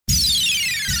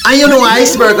And you know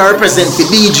Iceberg represent the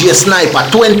DJ Sniper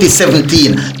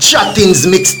 2017 Chattingz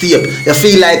Mixtape. You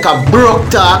feel like a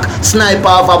broke talk, Sniper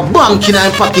have a bank in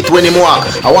his pocket when he walk.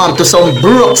 I want to some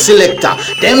broke selector.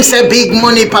 Them say big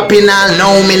money popping all,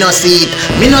 now me no see it.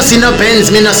 Me no see no Benz,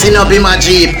 me no see no Bima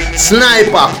Jeep.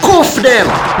 Sniper, cuff them.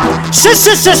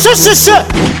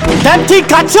 Them think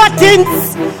a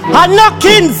Chattingz and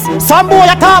knockings. Some boy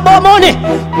a talk about money,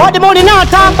 but the money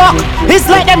not talk back. It's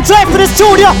like them drive to the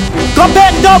studio, go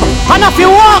bed dub, and if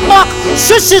you walk back,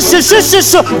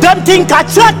 them think a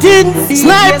Chattingz.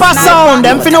 Sniper sound,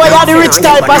 them finna wear the rich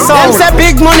type of sound. Them say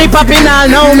big money popping all,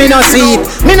 now me no see it.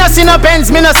 Me no see no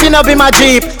Benz, me no see no Bima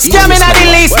Jeep. Scam inna the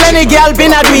least, many girl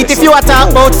been a do it. If you a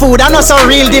talk about food, I know so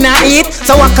real dinner eat.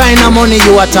 So what kind of money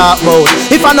you a talk about?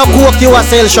 If I no coke, you a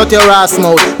sell, shut your ass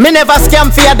mouth. Me never scam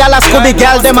for your dollars, could be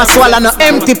girl, them a swallow no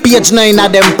empty page, no inna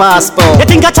them passport. You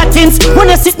think a Chattingz when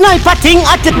you sit sniper thing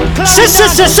at the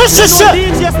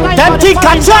them think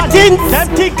a Chattingz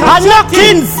and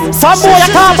knockings. Some boy a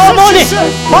talk about money,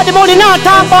 but the money not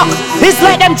talk back. It's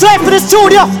like them drive to the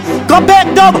studio, go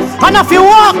bed dub, and if you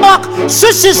walk back,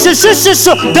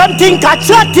 them think a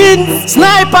Chattingz.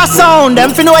 Sniper sound, them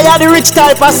finna wear the rich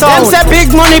type of sound. Them say big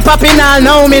money popping all,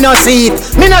 now me no see it.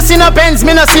 Me no see no Benz,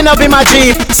 me no see no Bima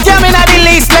Jeep. Scam inna the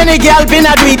least, many girl been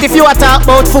a do it. If you a talk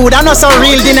about food, I know so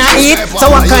real dinner eat. So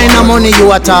what kind of money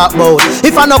you a talk about?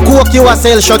 If I no coke, you a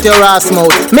sell, shut your ass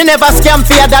mouth. Me never scam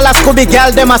for your dollars, could be girl,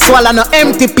 them a swallow no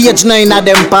empty page, no inna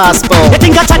them passport. You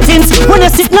think a Chattingz when you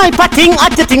sit sniper thing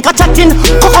at the think a Chattingz.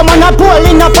 Come on a bowl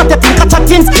in a pot, you think a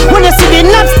Chattingz. When you see the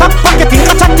non-stop pocket, think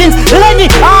a Chattingz. Lenny,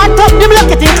 hard up the block,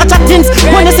 you think a Chattingz.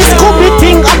 When you see Scooby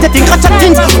thing at the think a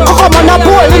Chattingz. Come on a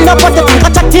bowl in a pot, you think a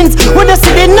Chattingz. When you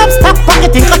see the non-stop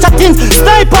pocket, think a Chattingz.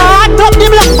 Sniper, hard up the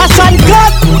block, passion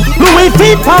God. Louis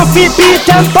V, feet beat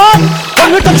them bad.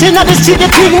 When we touching at the street, the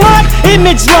thing mad.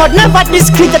 Image Lord, never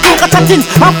discreet, you think a Chattingz.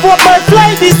 And 4 bird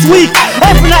fly this week.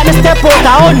 Every night me step out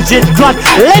 100 grand.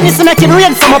 Lenny's make it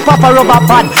rain from a proper rubber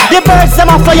pad. The birds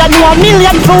them a fly and know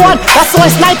 1,000,000 for one. That's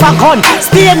why sniper gun.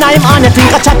 Stay in I'm on, you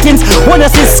think a Chattingz. When you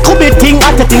see Scooby thing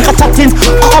at you think a Chattingz.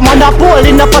 Come on a bowl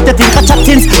in the pot, you think a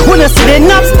Chattingz. When you see the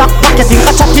knapsack pack, you think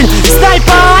a Chattingz.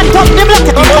 Sniper on top the block,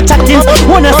 you think a Chattingz.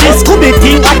 When you see Scooby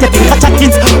thing at you think a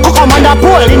Chattingz. Come on a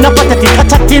bowl in the pot, you think a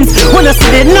Chattingz. When you see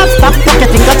the knapsack pack, you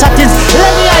think a Chattingz.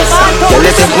 Lenny ice on top. Girl,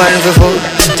 you take man for food,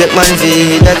 take man for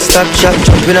that stop shop.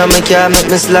 Jumping on my car,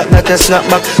 make me slap like a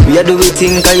snapback. We a do we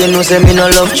think, cause you know say me no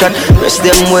love chat. Rest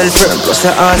them well firm, plus the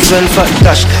ass well fat.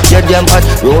 Gosh, you're damn hot,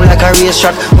 roll like a race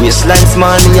track. Waistline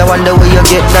small, me I wonder where you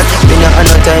get that. When you have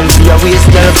no time for your waist,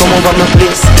 girl, come over my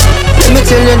place. Let me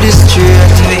tell you this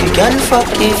straight. We can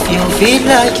fuck if you feel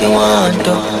like you want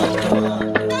to.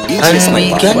 And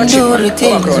we can do the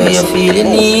things where you feel you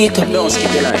need to.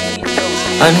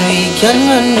 And we can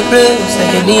run the place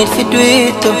like you need to do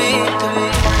it too.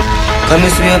 Come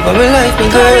and sweep up my life, my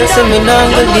girl, so me not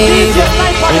gonna leave you.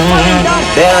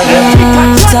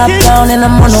 Top down and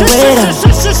I'm on the way down.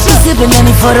 Sipping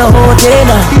any for the whole day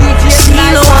now. She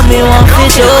know what me want for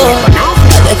sure.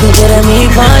 I could get at me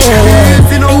fire.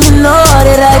 And you know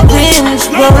that I binge.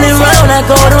 Rolling round, I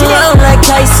go around like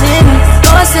Tyson.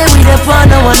 No, I say we the fun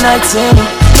of one night team.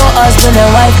 No husband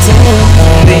and wife team.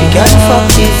 We can fuck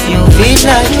if you feel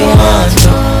like you want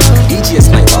to.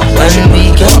 And we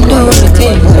can do the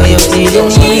things where you feel you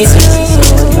need it.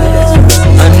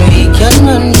 And we can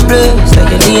run the place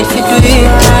like you need to do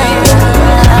it.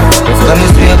 Come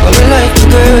and stay up on my life,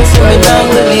 girl, so me not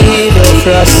gonna leave you.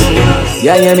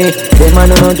 Yeah, hear me? Them man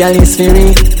no girl is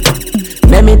free.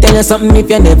 Let me tell you something if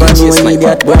you never know me.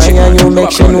 That boy and you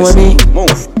make sure know me.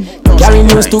 Carry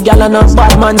news to gal and a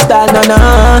bad man style,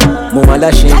 na. Mama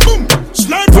that shit.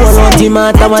 Pour on the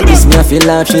matter what this me I feel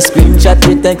like she screenshot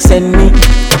me text send me.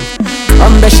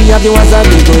 Bet she have you as a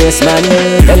big waist man.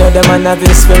 Tell you the man have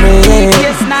this for me.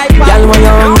 Girl when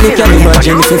you're hungry can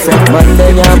imagine if you fuck man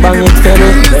then you bang it for me.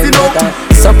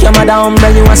 Suck your mother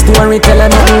then you a story tell her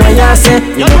nothing when you say.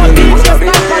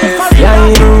 Yeah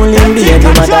you don't really be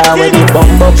no matter when you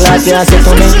bumbo class you say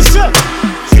to me.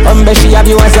 Bet she have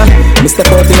you as a Mr.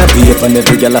 Pop in a beef and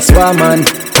every girl a swarm man.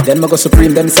 Then me go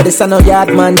supreme, them say this a no yard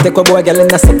man. Take a boy girl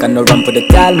in a second, no run for the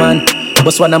tall man.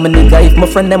 But one of my nigga, if my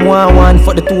friend them want one.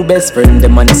 For the 2 best friend,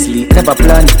 them honestly never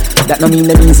plan. That no mean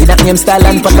them easy, that name style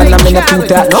and pattern. I'm in a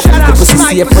two-talk, no, the pussy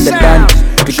safe for the dan.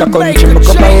 Pick a country, me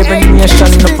go by every nation.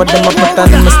 No for them a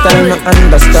pattern, my style no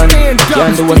understand.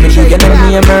 Can't do what me do, you know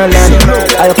me a Merlin.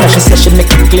 I'll flash a session,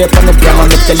 make it clear from the gram.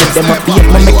 Me tell it them a beat,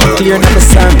 me make it clear not the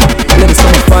song. Play this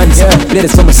for my fans, play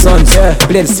this for my sons,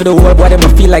 play this for the world, boy them a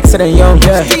feel like sitting young.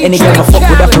 Any girl I fuck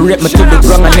with have to rape me to the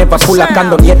ground. I never pull a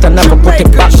condom yet, I never put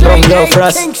it back down, girl, for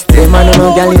us. They man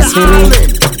no girl is for me.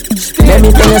 Let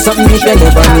me tell you something if you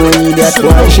never know idiot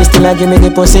boy. She still a give me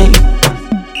the pussy.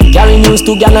 Carry news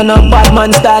to gal and a bad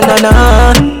man style,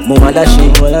 na. Mama da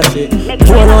shit. Pour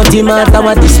out the matter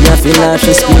what this me a feel like.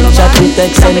 She screenshot me,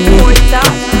 text send me.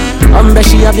 Bet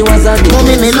she have you as a me.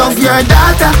 Mommy, me love your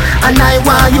daughter, and I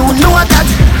want you know that.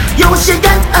 You should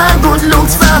get a good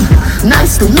looks from.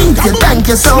 Nice to meet you, thank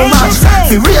you so much.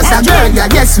 You raise a girl,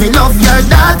 yeah, yes, me love your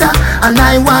daughter, and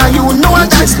I want you know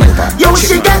that. You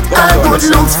should get a good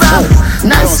looks from.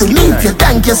 Nice to meet you,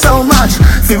 thank you so much.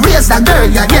 You raise a girl,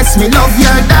 yeah, yes, me love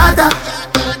your daughter.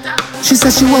 She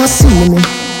said she won't see me.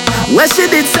 Where she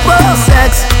did say about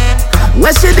sex,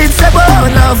 where she did say about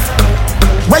love.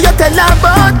 Where you tell her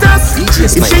about us?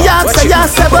 If she asks her, you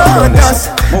say about us.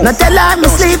 Now tell her me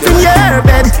sleep in your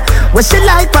bed. Where she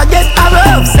like forget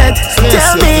her upset.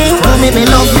 Tell me, mommy, me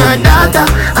love your daughter,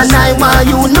 and I want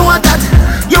you know that.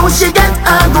 You should get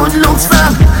a good looks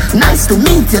from. Nice to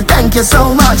meet you, thank you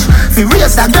so much. If you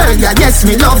raise a girl, yeah, yes,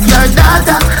 me love your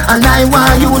daughter, and I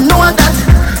want you know that.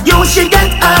 You should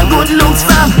get a good looks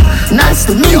from. Nice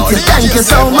to meet you, thank you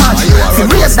so much. If you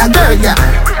raise a girl, yeah.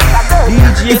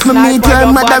 If me meet your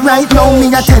mother right now,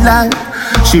 me a tell her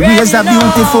she raised a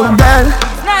beautiful girl.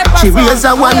 She raised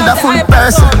a wonderful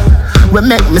person. We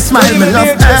make me smile, me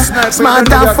love her. Smart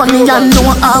and funny and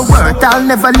know her worth. I'll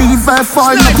never leave her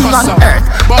for nothing on earth.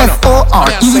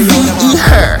 F-O-R-E-V-E,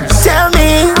 her. Tell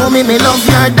me, mommy, me love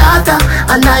your daughter,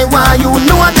 and I want you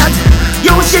know that.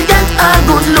 You should get a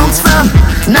good looks from.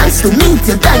 Nice to meet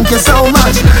you, thank you so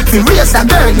much. If you raise a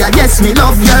girl, yeah, yes, me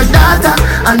love your daughter,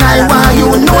 and I want you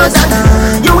know that.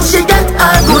 You should get a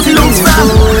good looks from.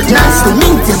 Nice to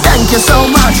meet you, thank you so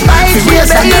much. If you raise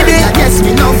a girl, yeah, yes,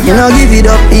 me love you. You know give it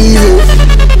up easy.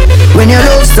 When you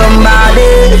love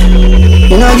somebody,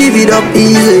 you know give it up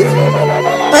easy.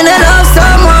 When you love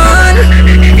someone,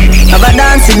 have a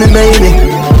dance with me, baby.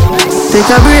 Take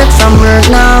a break from work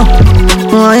now.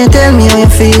 Why you tell me how you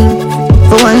feel?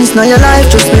 For once now your life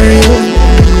just be real.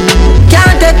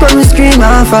 Can't take when we scream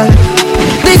and fall.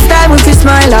 This time if you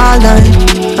smile all night.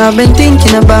 I've been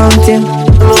thinking about you.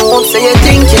 Hope say you're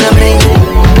thinking of me.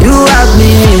 You have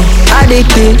me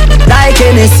addicted like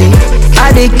Hennessy.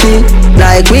 Addicted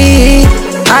like weed.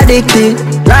 Addicted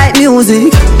like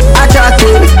music.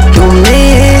 Attracted to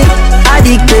me.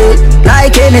 Addicted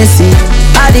like Hennessy.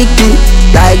 Addicted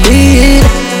like weed.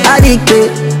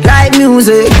 Addicted like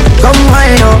music. Come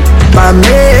wind up for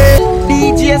me.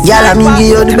 Y'all I mean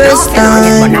give you the best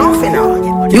time.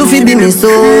 You feel be me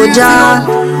soldier.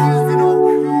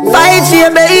 Fight for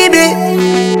your baby.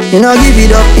 You know give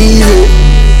it up easy.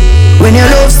 When you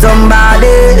love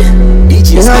somebody,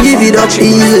 you know give it up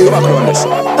easy.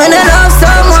 When you love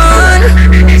someone,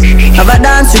 have a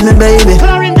dance with me, baby.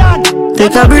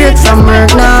 Take a break from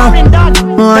work now.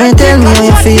 Why you tell me how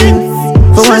you feel?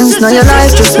 For once now your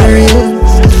life just be real.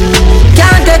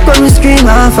 Can't take when we scream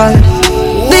and fall.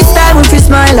 This time if you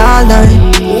smile all night.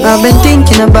 I've been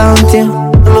thinking about you.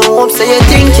 Hope say you're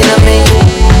thinking of me.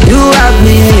 You have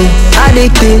me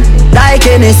addicted like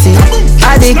Hennessy.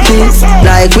 Addicted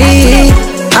like weed.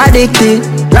 Addicted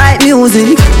like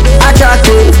music.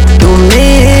 Attracted to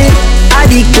me.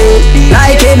 Addicted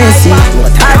like Hennessy.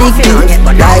 Addicted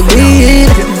like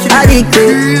weed.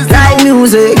 Addicted like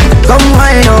music. Come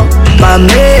wind up for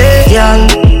me, y'all.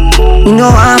 You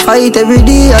know I fight every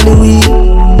day of the week.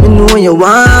 You know you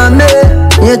want me.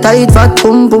 You tight fat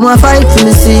pump, I fight for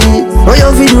me see. Oh you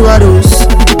feel do those.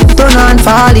 Turn on,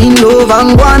 fall in love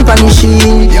and go on punish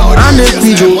it. And the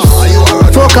videos.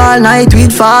 Fuck all night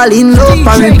with fall in love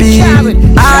and repeat.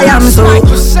 I am so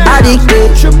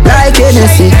addicted like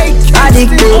Hennessy.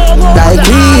 Addicted like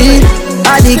weed.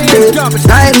 Addicted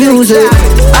like music.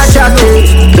 Attracted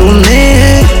to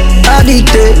me.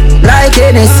 Addicted like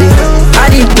Hennessy.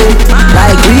 Addicted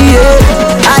like weed.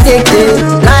 Addicted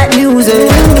like music.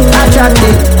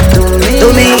 Attracted to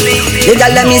me. The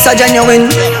girl let me so genuine,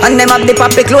 and them have the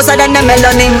puppy closer than the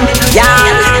melanin. Yeah,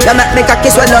 you make me cocky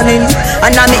swelling,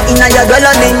 and I'm in your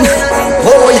dwelling.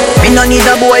 Oh, me no need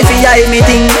a boy for your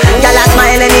anything. Girl a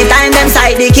smile anytime them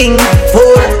side the king.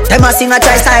 Fool, them a sing a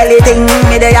try style thing.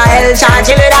 Me they a hell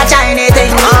charge with a Chinese thing.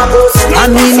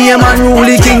 And me name and rule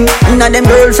the king. Inna them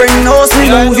girlfriend knows me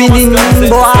moving in.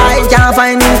 Boy can't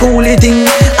find him cool thing.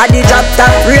 At the drop top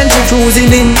range she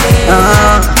cruising in.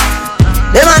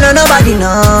 Them a know nobody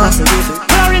know.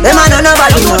 Them a know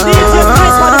nobody know.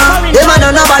 Them a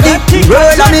know nobody.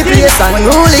 Roll on me place and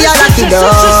rule ya lucky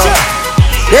dog.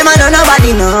 Them a know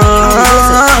nobody know.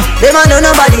 Them a know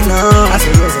nobody know.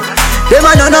 Them a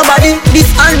man or nobody. This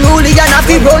unruly and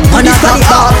happy run to this body.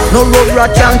 No road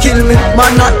rat can kill me.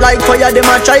 Man not like fire, them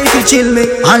a try to chill me.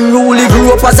 Unruly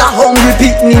grew up as a hungry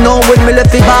pitney. Now when me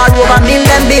left the bar over mill,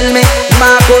 them bill me.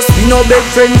 Marcus, you no big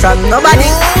friend from nobody.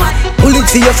 Bullet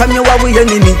for you from you, we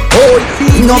enemy. Oh,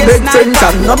 you no big friend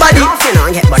from nobody.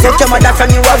 Fuck your mother from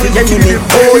you, we enemy.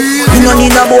 Oh, you no need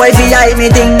no boy behind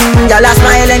me thing. Y'all a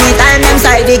smile anytime them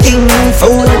side the king.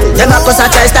 Fool, them a cause a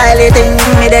try style thing.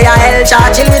 Me they a hell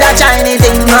shot, chill with a Chinese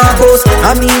thing. Marcus,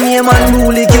 I mean name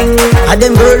unruly king. And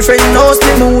them girlfriend knows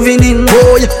me moving in.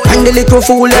 Boy, and the little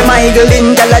fool them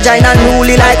idling. Tell a giant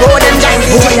unruly like oh them giant.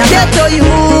 Boy, get to you.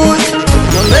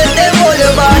 Don't let them hold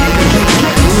your body.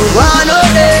 You wanna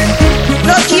there.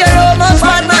 No care how much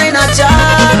bad mind a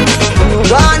chat. You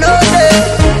gone out there.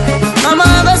 Mama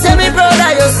go say me proud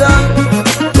of your son.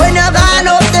 When you gone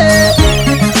out there,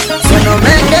 so no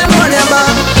make them on your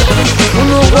back.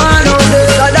 You gone out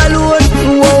there. God alone,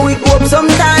 you how we cope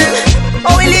sometime.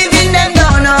 How we living them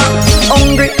down now.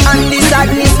 Hungry and the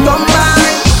sadness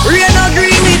combine. Rain or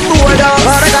green with border.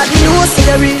 But I got the new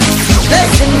scenery.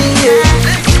 Blessing me,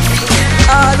 yeah.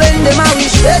 All when them a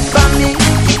wish death from me.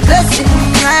 Blessing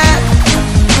me, yeah.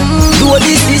 Do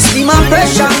this system and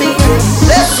pressure me.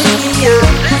 Blessing me, yeah.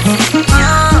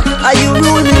 Are you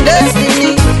ruling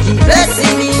destiny? Keep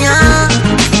blessing me, yeah.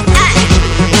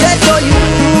 Get your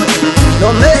youth.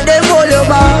 Don't make them hold your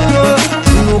back.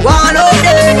 You want out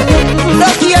there.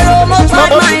 Don't care how much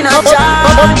bad mind I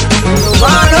charge. You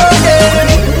want out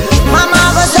there. Mama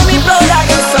go say me proud of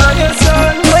your son.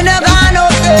 When you gone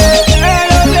out there,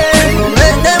 don't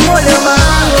make them hold your back.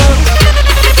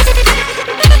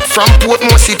 From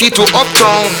Portmore City to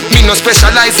Uptown, me no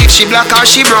specialize if she black or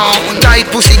she brown. Tight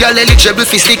pussy girl eligible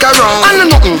fi stick around. And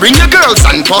nothing bring your girls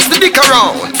and pass the dick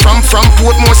around. From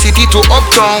Portmore City to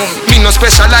Uptown, me no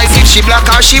specialize if she black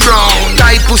or she brown.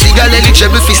 Tight pussy girl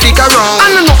eligible fi stick around.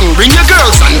 And nothing bring your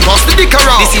girls and pass the dick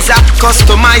around. This is a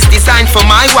customized design for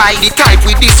my wife. The type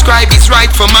we describe is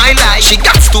right for my life. She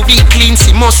got to be clean,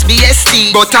 she must be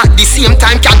ST, but at the same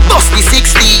time can bust the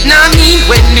 60. Now me,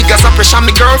 when niggas a pressure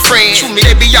me girlfriend, show me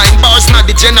they behind bars, not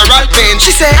the general pain.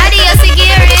 She said, Adios,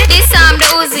 Gary, this time the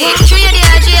Uzi. Show you the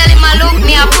jail in my look,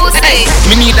 me a pussy.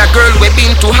 Me need a girl we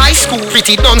been to high school.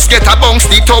 Pretty dunce get a bounce,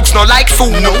 the thugs no like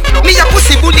fool. No, me a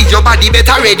pussy bully, your body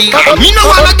better ready. Me no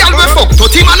want a girl we fuck,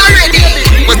 30 man already.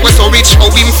 We so rich,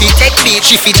 how him fi take beat.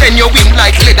 She fi genuine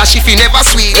like leather, she fi never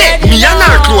sweet. Me and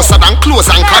her closer than close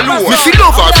and cologne. Me fi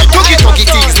love her, fi tuggy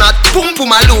things, not pum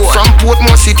pum alone. From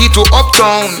Portmore City to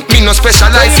Uptown, me no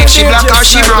specialize if she black or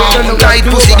she brown. Tight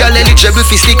pussy girl eligible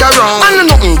fi stick around. And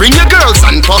nothing bring your girls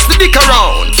and pass the dick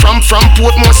around. From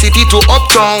Portmore City to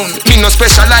Uptown, me no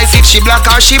specialize if she black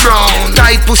or she brown.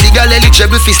 Tight pussy girl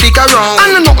eligible fi stick around.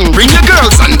 And nothing bring your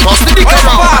girls and pass the dick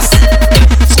around.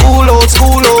 School out,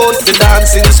 the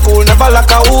dancing school never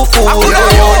like a who fool.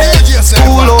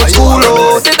 School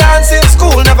out, the dancing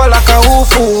school never like a who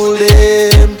fool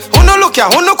them. Who no look ya,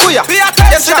 who no kuya?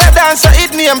 Yesterday dancer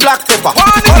hit me and black pepper.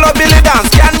 Follow Billy dance,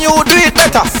 can you do it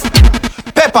better?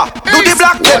 Pepper, do the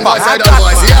black pepper.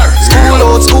 School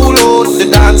out, the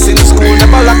dancing school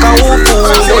never like a who fool.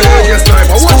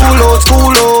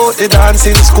 School out, the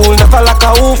dancing school never like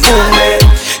a who fool.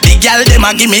 The girl dem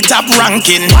a give me top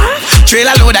ranking.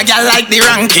 Trailer load a girl like the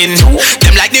ranking.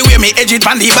 Them like the way me edge it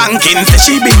from the banking. Say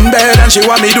she been bad and she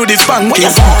want me do this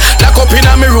spanking. Lock up in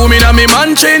a me room in a me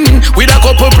mansion with a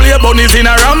couple play bunnies in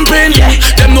a ramping.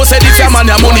 Them no say this a man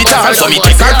a money tall, so me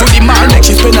take her to the mall make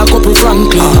she spend a couple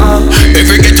franklin.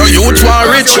 Every ghetto youth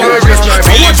want rich,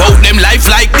 feel about them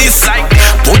life like this.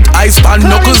 Put ice pan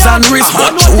knuckles and wrist,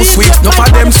 but too sweet, no for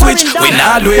them switch. We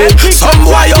not do it. Some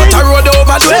boy out a road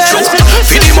over do it.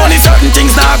 For the money certain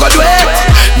things not go do it.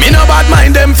 Me no bad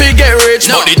mind them fi get rich,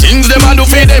 but the things them a do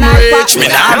fi them rich. Me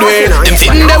not do it. Them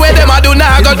sitting the way them a do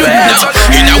not go do it.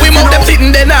 You know we mouth them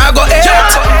sitting they not go eat.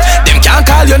 Them can't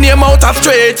call your name out of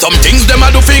straight. Some things them a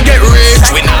do fi get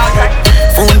rich. We not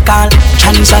phone call,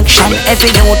 transaction,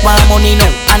 every youth want money now.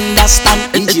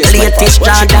 Understand, the latest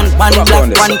Jordan, one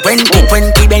black, 120,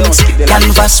 20 Benz,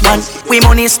 canvas one. We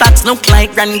money stats look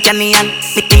like Grand Canyon.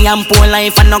 Pity and poor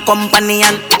life and no company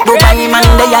and Dubai man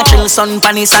they a chill sun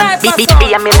panny sand. Be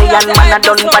a million man a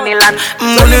done panny land.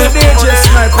 Money,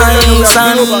 I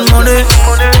son money,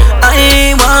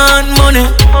 I want money.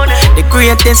 The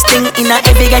greatest thing in a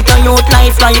every ghetto youth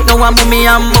life right now I'm me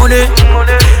and money.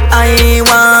 I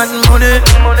want money,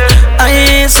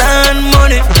 I son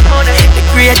money. The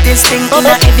greatest thing in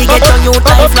a every ghetto youth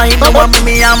life right now. I'm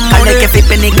me and money. I like every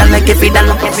penny, I like every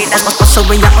dollar. So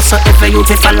when you hustle, every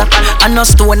youth you follow. I no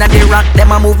stone at the rock,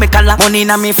 them a move me collar. Money in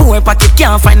a me full pocket,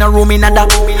 can't find a room in a that.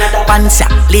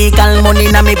 Pansa, legal money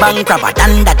in a me bank robber.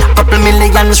 Than that, couple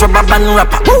millions rubber band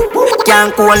rapper.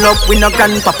 Can't call up with no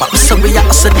grandpapa. So we a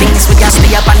hustle things, we just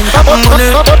stay up and money.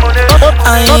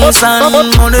 I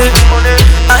want money.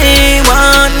 I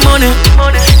want money.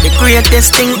 The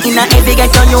greatest thing in a every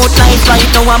ghetto youth life right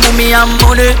now. I'm me and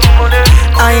money.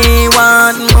 I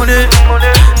want money.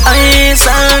 I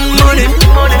want money.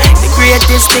 The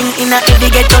greatest thing in a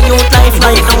every ghetto youth life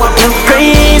right now. I'm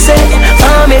crazy.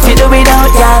 If you do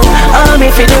without y'all.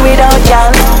 If you do without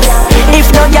y'all. If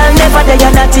no y'all never there,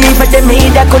 you're not even the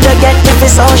media coulda get me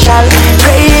for social.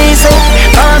 Crazy.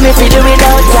 If you do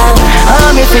without y'all.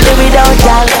 If you do without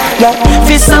y'all. Yeah.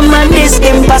 For some man this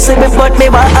impossible, but me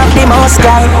want have the most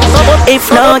guy. If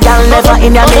no y'all never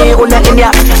in ya, me una in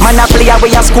ya. Man a player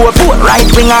we a score for right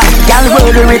winger. Y'all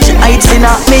roll rich heights in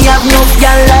ya. Me have no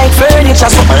y'all like furniture,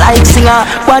 something like singer.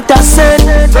 What a son.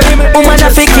 Woman a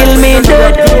fi kill me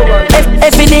dead.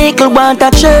 Every nickel want a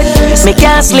shirt. Me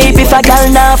can't sleep if a gal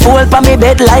nah fall pa me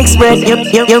bed like spread.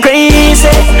 You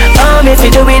crazy. If you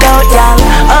do without y'all.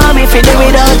 If you do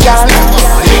without y'all.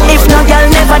 If no y'all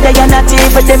never there, you're not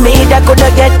even the media coulda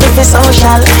get me for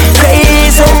social.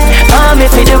 Crazy.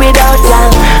 If you do without y'all.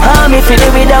 If you do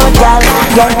without y'all.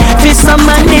 Yeah. For some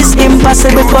man this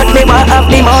impossible, but me want have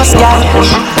the most y'all.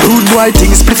 Rude boy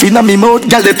thing spliff inna me mouth,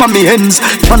 gal dey pa me hands.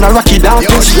 Man a rocky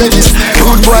darkest friends.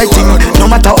 Rude boy thing, no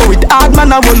matter how it hard,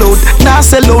 man a roll out. Nah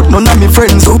sell out, none of me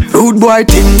friends. Rude boy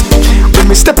thing, when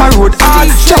me step a road hard,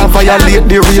 can't violate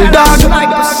the real dog.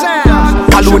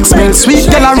 Alone smell sweet,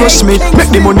 tell a rush me,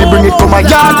 make the money bring it come a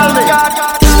yard.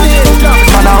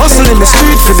 Man a hustle in the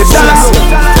street for the dollars.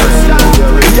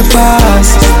 In the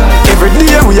past, every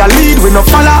day we a lead, we no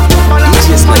follow.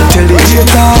 Just like tell the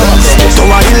haters, so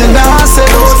I hill nah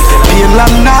sell out, pain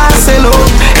land nah sell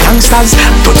out. Youngsters,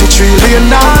 33 lane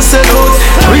nah sell out,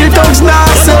 real thugs nah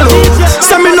sell out.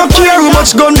 So me no care how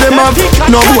much gun them have.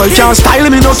 No boy can't style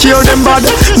me, no care them bad.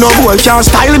 No boy can't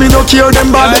style me, no care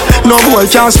them bad. No boy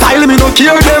can't style me, no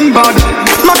care them bad.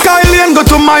 Macaulay go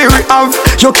to my rehab.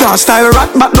 You can't style rat,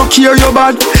 but no care you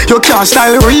bad. You can't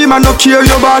style Rima, no care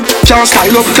you bad. Can't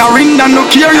style up Karinda, no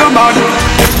care you bad.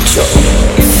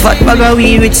 Fat bag of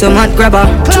weed with some hot grabber.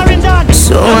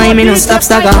 So I me no stop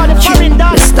stagger.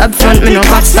 Me stop front, me no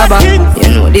back stabber. You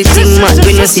know the thing mad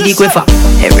when you see the quiver.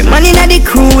 Every man in the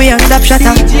crew we a top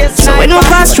shatter. So when we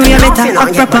pass through you better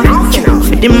act proper.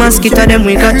 For the mosquito them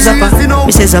we got zapper.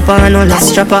 We say zapper and all that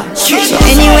strapper. So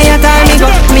anyway you tell me go,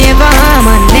 me ever harm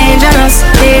and dangerous,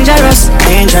 dangerous,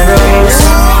 dangerous.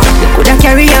 You coulda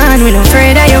carry on, we no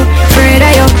afraid of you, afraid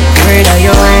of you, afraid of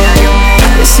you.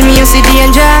 You see me, you see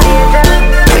danger.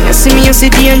 When you see me, you see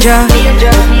danger.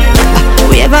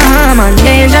 We ever harm and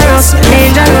dangerous,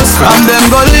 dangerous. From them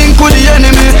go link with the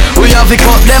enemy, we have to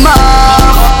cut them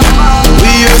off. We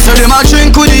hear so them a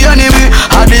drink with the enemy,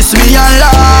 and this me and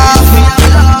laugh.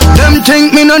 Them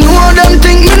think me no know, them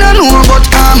think me no know, but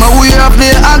we have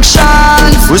the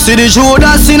actions. We see the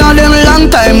Judas in a them long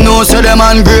time, no so them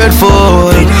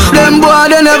ungrateful. Them boy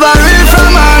they never read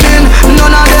from morning,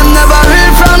 none of them never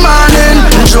read from morning.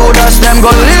 Judas them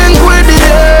go link with the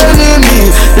enemy,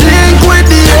 link with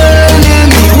the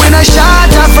enemy. We no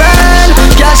shot a friend,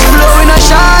 cash flow we no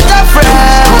shot a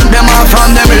friend. Cut them off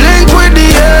from them, link with the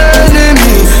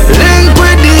enemy, link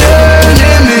with the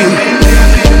enemy.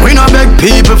 We no beg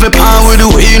people for power with the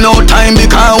way, no time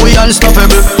because we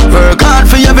unstoppable. Work hard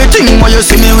for everything, when you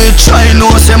see me we try,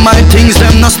 no say my things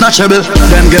them not snatchable.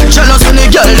 Them get jealous when the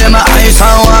girl them a ice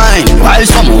and wine, while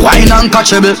some wine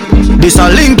uncatchable. This a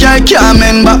link I can't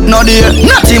mend back no day,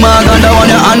 not him a gun the one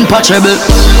you unpatchable.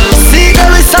 See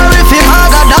girl we sorry if him a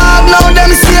got dog, now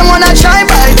them same one a try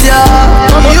bite ya.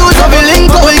 Use up the link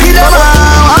we give them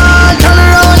a turn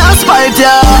around and spite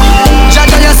ya.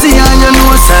 Judge you see and you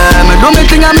know say me do me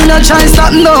thing and me no try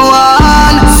stop no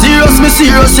one. Serious me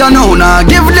serious you know now,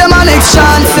 give them a next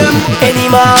chance. Any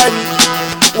man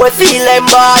we feel them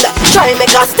bad, try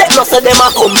make a step no so them a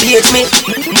compete me.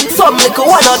 Some little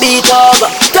wanna beat up,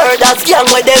 third as gang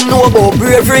where them know about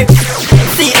bravery.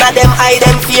 See na them eye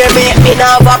them fear me, me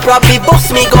nah have a probably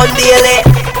bust me gun daily.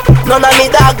 None of me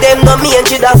dog them no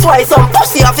mangy, that's why some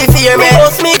pussy have to fear me.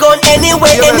 Bust me gun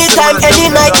anyway, anytime, any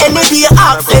night, any day.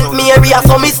 Accent me area,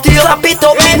 so me still wrap it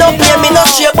up. Me no play, me no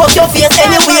shake, but your face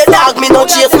anyway. Dog me no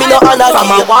chase, me no honor. From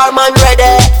a war man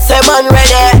ready, say man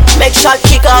ready. Make shot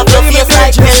kick off your face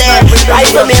like Pele.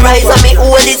 Rise on me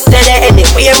hold it steady.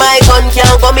 Anywhere my gun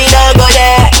can't go, me nah go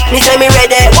there. Me say me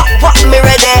ready, what me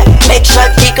ready. Make shot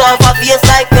kick off your face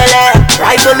like Pele.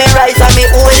 Rise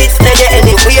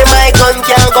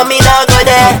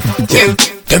Yeah.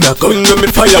 Them a gun when me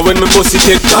fire when me pussy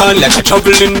take on. Like a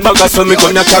traveling bag so me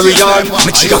gonna carry on.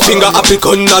 Me trigger finger happy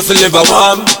gun nozzle never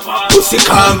warm. Pussy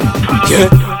calm,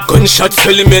 yeah. Gunshot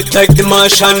filling it like the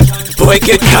Martian. Boy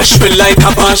get cash me like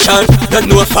a Martian. Don't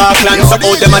know Falkland, so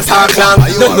all them attack long.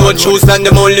 Don't know choose and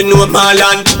them only know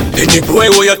Marland. Any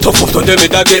boy where you tough up to them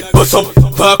it a get bust up.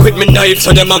 Walk with me knife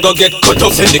so them a go get cut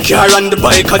up. Send the car and the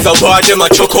bike cause I war them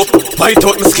a choke up. Bite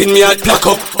out my skin me a black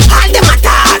up. All them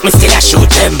attack, me still a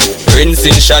shoot them.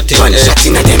 Rinsing shot in one shot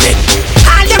in a them head.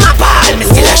 All them a ball, me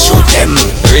still a shoot them.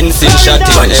 Rinsing shot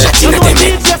in one shot in a them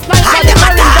head. All them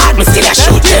attack, me still a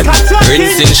shoot them.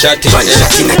 Rinsing shot in one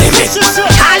shot in a them head.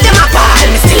 All them a ball,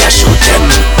 me still a shoot them.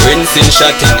 Rinsing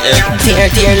shot in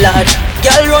head. Dear lad,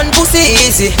 girl run pussy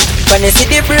easy. When you see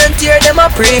the brain tear, them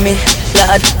a pray me,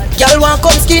 lad. Girl want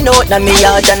come skin out na me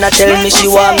yard and a tell me she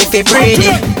want me fi breed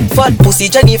it. Fat pussy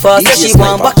Jennifer say she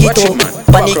want back it up.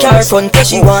 Panic car front say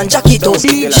she want jack it up.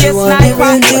 She want the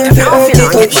brain tear fi hurt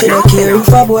it up. She don't care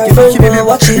if a boyfriend want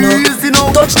watch it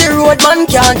up. Touch the road man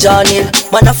can't join it.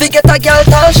 Man I forget a girl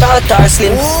tall short or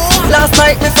slim. Last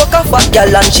night me fuck a fat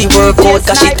girl and she work out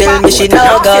cause she tell me she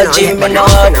nah got gym. Me no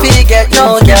hard fi get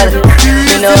no girl.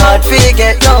 Me no hard fi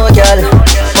get no girl.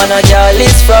 Man a girl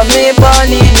is from me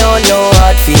bunny, no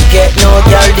hard fi get no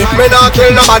girl. Me not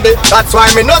kill nobody, that's why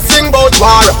me no sing bout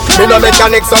war. Me no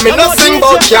mechanic so me no sing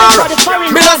bout car.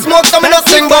 Me no smoke so me no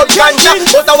sing bout ganja.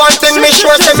 But the one thing me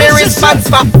sure say me response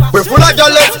for. We full of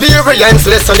girl experience,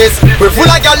 listen this. We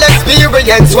full of girl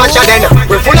experience, watch ya then.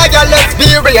 We full of girl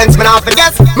experience, me not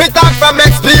forget. Me talk from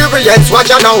experience,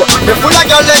 watch ya now. Me full of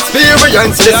girl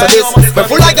experience, listen this. Me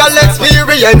full of girl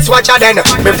experience, watch ya then.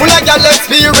 Me full of girl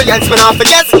experience, me not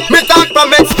forget. Me talk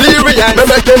from experience. Me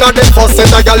make me not the first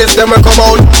set of girls them will come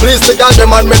out. Please the girl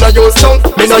them and me no use tongue.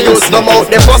 Me no use no mouth.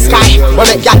 Them first guy when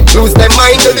they get lose their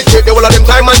mind. Dedicate the whole of them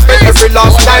time and spend every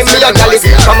last time. Me a girl is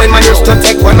coming man used to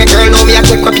take when me girl know me a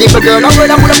take my people girl. I'm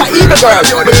ready to put up a evil girl.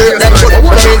 Me treat them good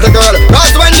when I mean the girl.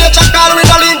 Cause when you check all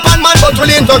with a lean pan man but we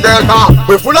lean to girl car.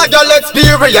 We full of girl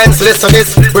experience, listen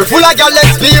this. We full of girl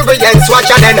experience,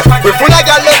 watch ya then. We full of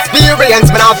girl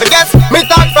experience, me not forget. Me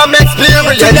talk from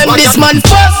experience. Tell them this man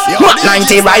first. What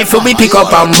 90 rifle we pick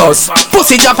up and bust.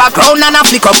 Pussy drop a crown and a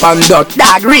flick up and dot.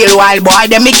 That real wild boy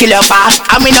them me kill your fast.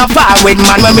 And me no par with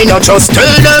man when me no trust.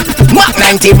 Tell them What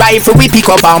 90 rifle we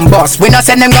pick up and bust. We no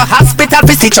send them go hospital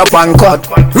fi stitch up and cut.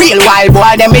 Real wild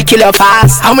boy them me kill your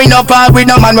fast. And we no par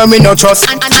with no man when we no trust.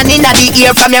 And inna the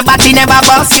ear from your body never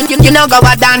bust. You know go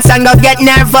a dance and go get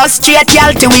nervous. Straight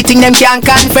y'all till we think them can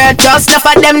convert us. Enough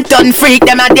of them done freak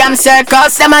them a damn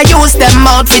circus. Them a use them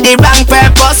out for the wrong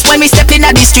purpose. When we step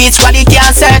inna the streets, what they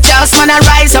can't search us. Man a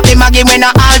rise up the maggie when a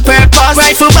all purpose.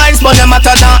 Rifle boys but no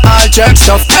matter no all church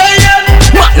stuff.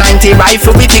 What 90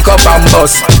 rifle we pick up and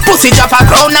bust. Pussy drop a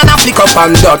crown and a flick up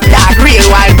and dot. That real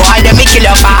wild boy them me kill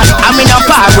your fast. And me no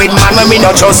par with man when me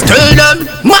no trust. Tell them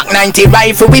Mac 90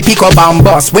 rifle we pick up and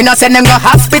bust. We no send them go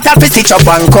hospital fi stitch up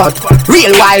and cut.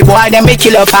 Real wild boy them me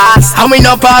kill your fast. And we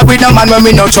no par with no man when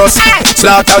we no trust.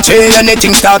 Slaughter chain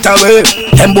anything start away.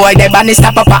 Them boy they bunny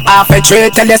stop up a half a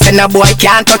tray. Tell us no boy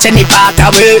can't touch any part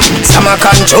of it. Some a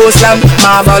control slam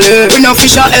marvelous. We no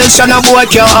fish or else no boy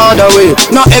can't order away.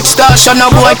 No excursion no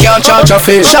boy can't charge a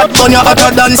fee. Shot on your hotter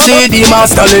than CD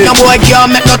master lay. No boy can't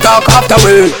make no talk after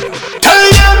way. Tell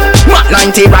them What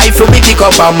 90 rifle we pick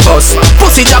up and bust.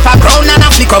 Pussy drop a crown and a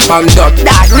flick up and dot.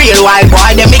 That real wild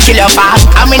boy them me kill your fast.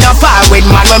 And me no par with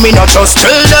man when me no trust. Tell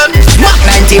them What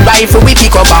 90 rifle we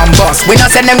pick up and bust. We no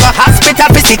send them go hospital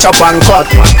fi stitch up and cut.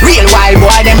 Real wild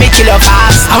boy them me kill your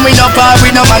fast. And we no par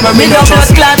with no man when me no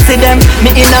trust. Class to them, me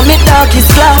inna me talk is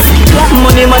class.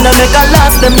 Money man a make a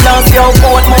last them last. Yo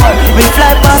vote more, we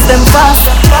fly past them fast.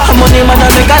 Money man a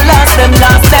make a last them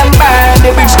burn.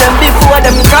 They reach them before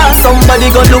them cross.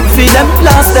 Somebody go look for them,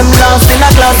 last them last. In a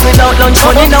class without lunch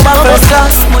money no a first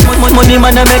class. Money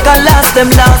man a make a last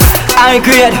them last. I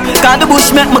grade, cause the bush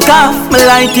make me cough, me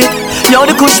like it. Yo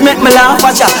the kush make me laugh,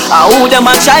 watcha. Who them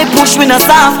a try push me no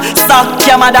soft. Stop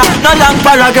camera, no long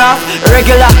paragraph.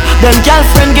 Regular, them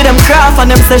girlfriend give them craft. And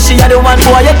them say she a the one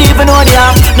boy you even know the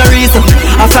half. No reason,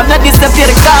 I from not this step pay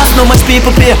the cost. No much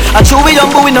people pay, I true we don't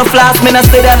go with no flask. Me no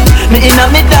say them, me inna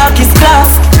me darkest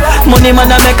class. Money man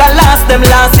a make a last them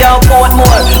last. Yo vote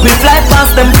more, we fly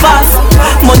past them fast.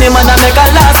 Money man a make a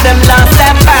last them last.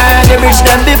 Them burn, they reach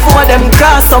them before them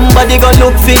cross. Somebody go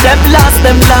look for them last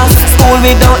them last. School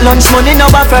without lunch money no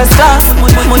a first class.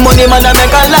 Money man a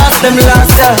make a last them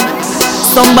last, yeah.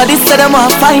 Somebody say them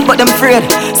want fight but them afraid.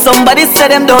 Somebody say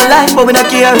them don't like but we don't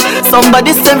care.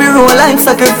 Somebody say we roll like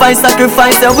sacrifice,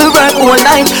 yeah we work all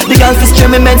night. The girls is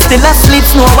streaming men still asleep,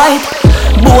 Snow White.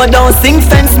 Boy don't sing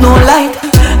fence, no light.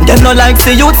 Them no like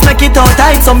see youths make it out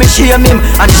tight, so me shame him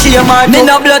and shame her. Me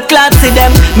no blood clot see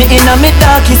them, me inna me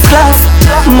darkest class.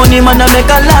 Money man a make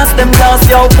a last, them last.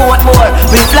 Yo, put more,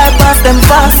 we fly past them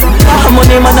fast.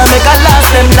 Money man a make a last,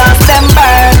 them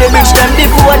burn. The rich them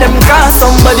before them cross.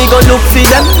 Somebody go look for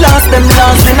them lost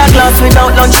in a glass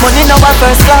without lunch money, no a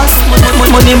first class.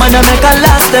 Money man a make a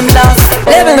last, them last.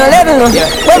 Level no,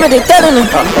 what me they telling you?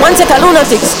 One set of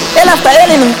lunatics, hell after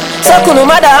hell you know. So kuno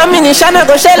mother ammunition I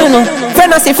go shell you know.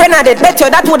 Friend see friend I did bet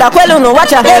you that woulda quell you know.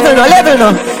 Watch a level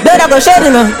no, blood I go shell you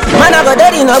know. Man I go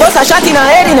dead you know, boss a shot in a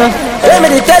head you know. What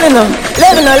me they telling you?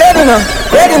 Level no,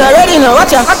 ready no,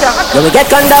 watch a. When we get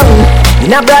gunned down,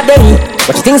 in a broad day,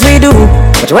 what you things we do,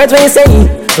 what your words when you say.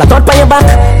 Flat out by your back,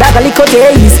 dog a little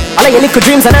days. All of your little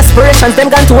dreams and aspirations, them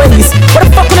gone to waste. What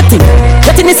the fuck will you think?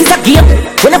 Getting this is a game.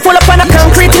 When I fall up on a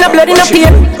concrete in a blood in a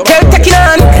pain. Girl taking a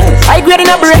hand, high grade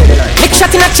in a brain. Big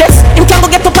shot in a chest, him can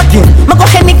go get up again. Ma go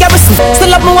ahead and garrison,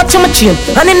 still have me watch on my chain.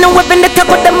 And in the weapon they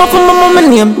talk with them off of my mama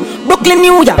name. Brooklyn,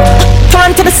 New York,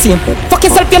 turn to the same. Fuck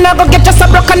yourself, you not go get just a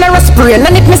broken or a sprain.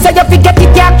 And if me say you forget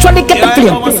it, you actually get the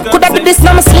plane. Could I do this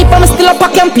now, me sleep, I'm still up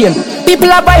a campaign. People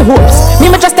are by hopes,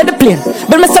 me just at the plane.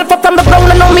 Build myself up from the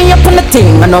ground, I know me up on the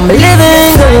thing. I know me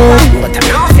living good,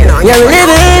 yeah, we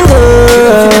living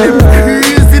good.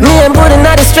 Me and Buddha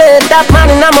not the straight, that man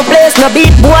in my place. No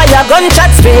beat boy, ya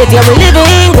gunshot straight, yeah, we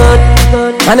living good.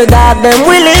 And the dog them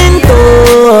willing to.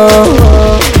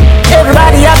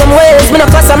 Everybody have them ways, me no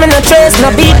cuss, I'm in no trace.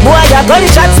 No beat boy, ya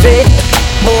gunshot straight.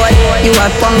 Boy, you a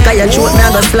punk, I your throat, me a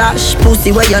go slash.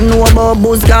 Pussy where you know about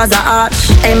booze, cause I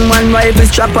arch. M1 rifle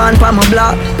strap on for my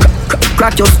block.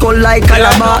 Crack your skull like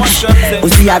calabash.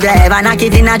 Pussy, have you ever knock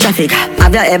it in a traffic?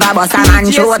 Have you ever bust a man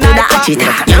throat to the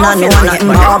achita? You don't know nothing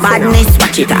about badness,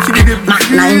 watch it. Mac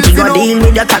 90 go deal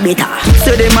with the cabita.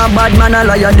 Say them a bad man, a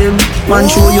liar them. Man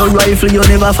show your rifle, you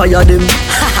never fire them.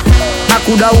 I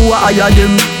coulda who a hire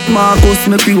them. Marcus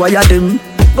make we wire them.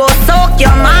 Go soak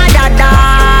your mother,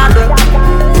 dog.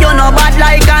 You know bad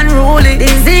like unruly. The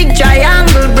zig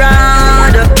triangle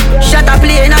brand. Shut up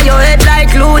plane on your head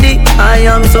like Ludi. I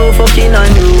am so fucking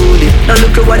unruly. Now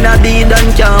look at what I did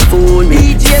and can't fool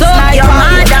me. Soak your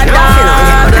mother,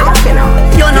 dog.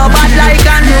 You know bad like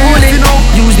unruly.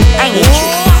 Use the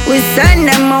we send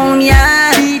them on,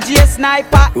 yeah. DJ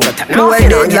Sniper. Boy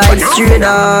dead like straight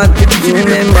dog. You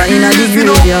remember in a the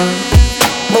graveyard.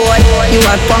 Boy, you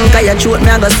a punk, I your throat, me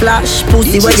a go slash.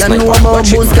 Pussy where you know about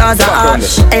booze, cause I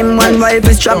ash. M1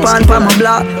 rifle strap on for my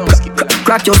block.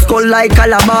 Crack your skull like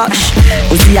calabash.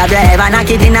 Pussy, have you ever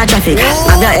knock it in a traffic?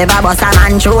 Have you ever bust a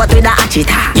man throat with a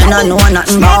achita? You don't know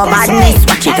nothing about badness,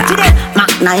 watch it.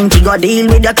 Mac 90 go deal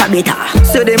with the cabita.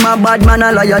 Say them a bad man,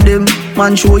 a liar them.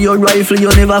 Man show your rifle, you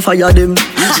never fire them.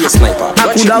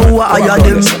 I coulda who a hire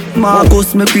them.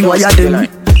 Marcus make we wire them.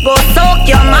 Go soak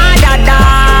your mother,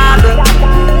 dog.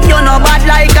 You know bad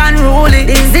like unruly.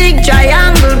 The zig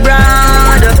triangle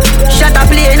brand. Shut up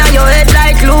plane on your head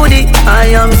like Ludi. I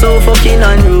am so fucking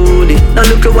unruly. Now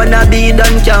look at what I did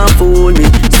and can't fool me.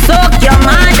 Soak your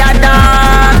mother,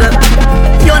 dog.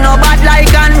 You know bad like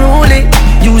unruly.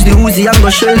 Use the Uzi and go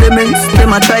shell them ends.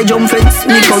 Them a try jump fence,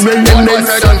 me go rel them bends.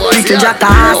 Little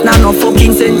jackass, nah no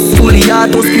fucking sense. Fully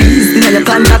auto squeeze, inna your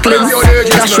contact lens.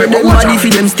 Dash with them body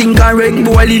for them stink and red.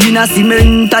 Boy live in a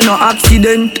cement and no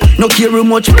accident. No care how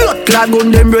much blood clog on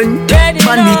them rent.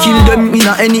 Man we kill them in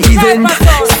a any event.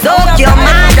 Soak your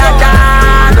mother,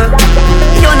 dog.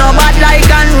 You know bad like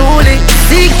unruly.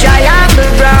 Sick triangle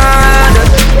brand.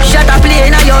 Shut up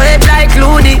plane on your head like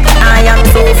Ludi. I am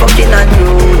so fucking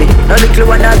unruly. No little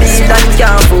wanna be that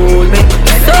can't fool me.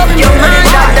 Soak your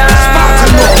mother, dog.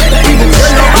 You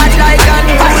know bad like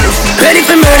unruly. Ready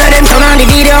for murder, them turn on the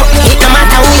video. It no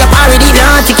matter who you already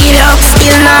know to kill you.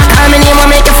 Still not call me name or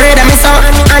make you afraid of me son.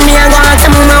 And me a go out to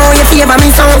move how you favor me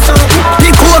son. The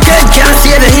cokehead can't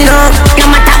save you, you know. No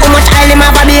matter how much I live,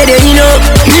 my baby, you know.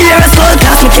 Me a skull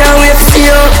class, me can't wait to see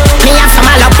you. Me have some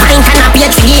all up pint and a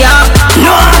page for you.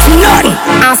 No half none.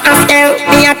 Ask and scale,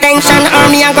 pay attention, or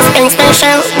me a go spend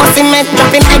special. Pussy me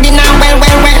dropping head in and well.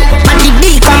 But the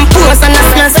decompose and a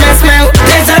smell.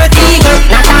 Desert eagle,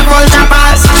 not a vulture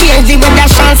pass. Change with the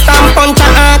shot stamp on the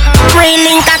earth.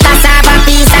 Railing that a cassava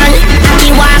piece and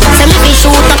the walk. So me be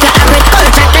shoot up like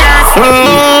agriculture class.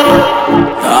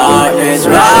 Heart is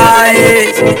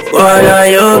right. What are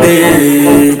you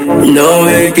be? No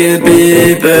wicked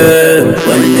people.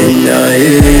 One in the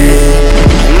head.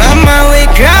 Mama we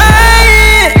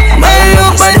cry, my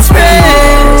look and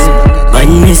spread.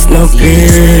 Man miss no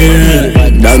pain.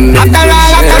 After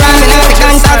all, me now the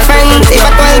contact friends. If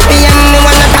at 12 p.m. me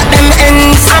wanna cut them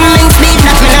ends. I'm in speed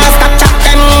that me now stop chat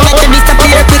them. Make the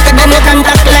disappear quicker than the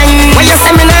contact lens. When you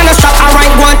say me now no stop, alright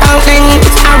go on talking.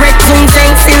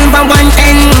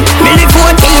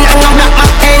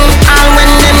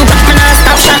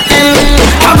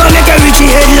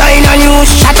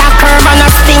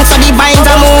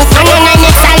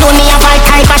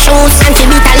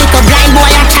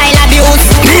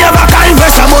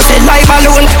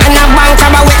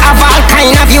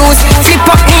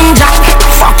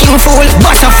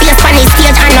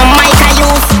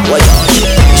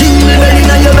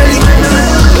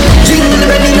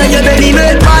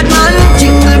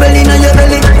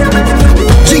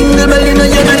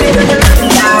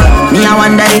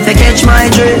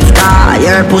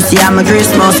 pussy, I'm a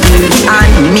Christmas tree.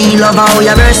 And me love how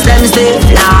your breast them stiff.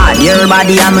 Lord, your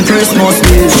body, I'm a Christmas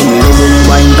tree. So me love when you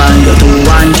wine down the 2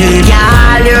 1 3.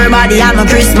 Girl, your body, I'm a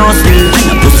Christmas tree. And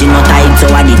your pussy no tight, so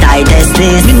I the tightest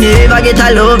this. Me never get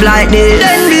a love like this.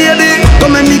 Then baby,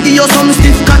 come and me give you some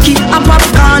stiff cocky. A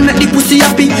popcorn make the pussy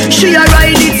happy. She a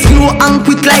ride it slow and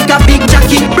quick like a big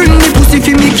jockey. Bring the pussy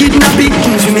for me kidnap it.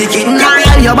 For me kidnap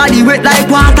it. Your body wet like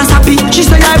water sappy. She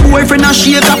say her boyfriend a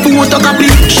shake a photocopy.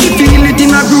 She feel it in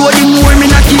her bro, the more me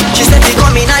knock it. She said they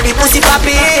come in at the pussy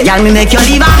papi. Y'all me make you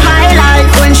live a high life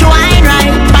when she wine right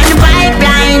by the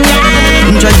pipeline, yeah.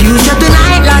 Introduce you to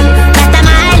nightlife, that's my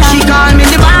life. She call me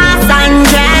the boss and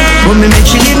yeah. But me make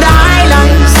she live the high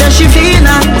life, so she feel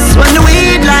nice when the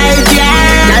weed light,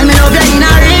 yeah. Tell me love you in a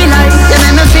real life, you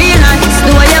make me feel nice,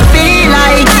 the way you feel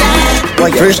like, yeah.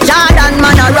 First Jordan,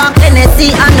 man, a rock Tennessee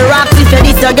and the rocks. If you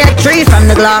this, you get 3 from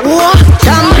the Glock.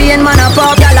 Champion, man, a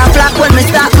pop, y'all a flock. When me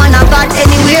stop, man, a bad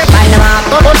anywhere, find them up.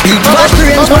 Big fast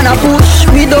range, man, a push.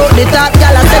 Without the top,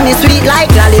 y'all a semi sweet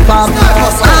like lollipop.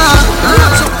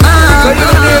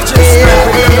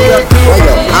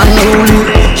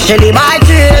 Unruly, Shelly by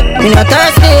trip, me not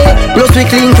thirsty. Plus we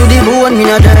clean to the bone, me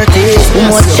not dirty. Too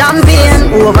much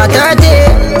champagne, over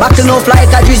 30. Back to no flight,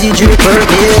 a drizzy drip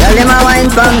birthday. Tell them I wine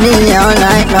from me all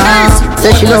night long.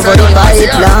 Say she love for the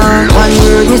pipeline. One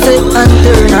word me say and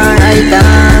turn her right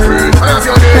on.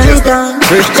 Right on.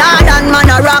 First Jordan, man,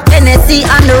 a rock Tennessee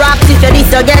and the rocks. If you this,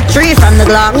 you get 3 from the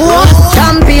Glock.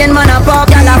 Champion, man, a pop,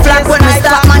 y'all a flock. When me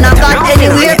stop, man, a got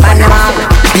anywhere from the map.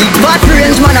 Big fat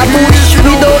range, man, a push.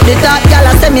 Without the top, y'all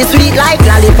a semi sweet like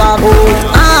lollipop.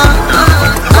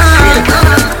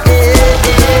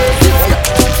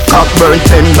 Cock burn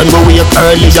 10 when we wake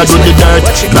early, you do the dirt.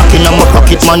 Black in my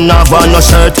pocket, man, have on no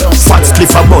shirt. Fat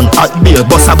spliff a bun, hot beer,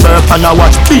 bust a burp. And I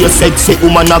watch be a sexy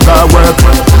woman a go work.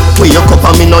 Wake up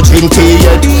and me no drink tea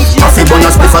yet. Coffee bun a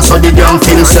spliff a so the damn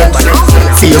thing set.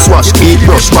 Face wash, teeth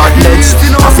brush, bad legs.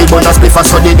 Coffee bun a spliff a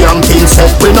so the damn thing set.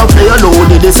 We no play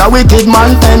alone, this a wicked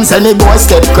man ends. Any boy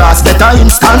step cross, get a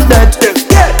instant death.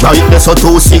 Right there so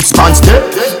 2 6 pants there.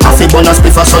 Coffee bun a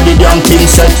spliff a so the damn thing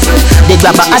set. They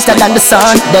grab a hotter than the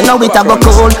sun. They know it a go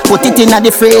cold. Put it in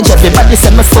the fridge. Everybody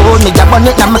say me phone. Me grab on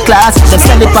it in my class. Then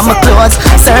sell it for my clothes.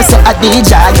 Sir say a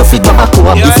DJ, you fit go back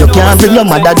home. If you can't bring your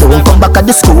mother down, come back at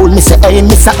the school. Me say hey,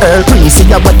 Mr. Earl, please see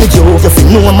what the joke. You fit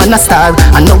know man a star.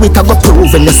 I know it a go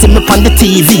prove. When you see me on the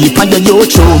TV, on your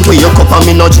YouTube. Wake up and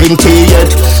me no drink tea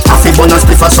yet. Coffee bun a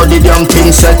spliff a so the damn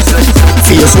thing set.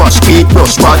 Face wash, teeth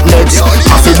brush, bad legs.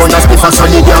 Coffee bun a spliff a so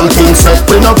the damn thing set.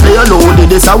 We no play alone,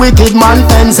 this a wicked man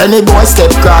ends. Any boy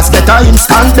step cross, get a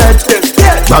instant death.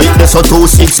 Right there so 2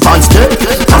 6 pants there.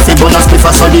 Coffee bun a spliff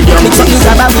a so the damn thing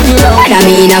set. Whether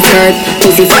me in a skirt,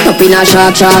 pussy fuck up in a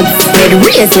short shorts. Red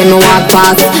race when me walk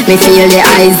past. Me feel the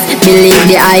eyes, believe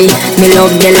the eye. Me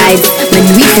love the lights, me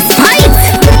do it spite.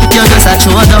 You're just a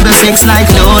true double six like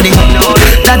loading.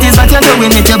 That is what you're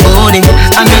doing with your body.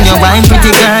 And when you wine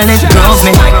pretty girl, it drove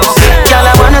me. Girl,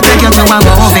 I wanna take you to a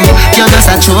movie. You're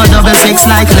just a true double six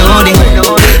like loading.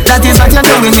 That is what you're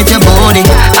doing with your body.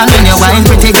 And when you wine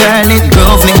pretty girl, it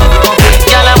drove me.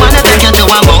 Girl, I wanna take you to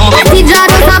a movie. Pretty jaw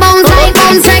just a bounce like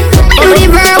bounce check. Do the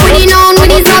verb with the noun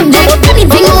with the subject.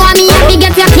 Anything you want me, happy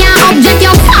get you can't object.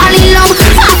 You fall in love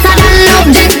faster than love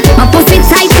jet. My pussy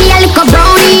tight, see a little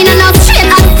brownie. And a straight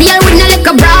as steel with no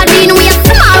little broad bean. We a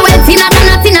small well thinner than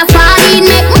a thinner sardine.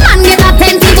 Make man get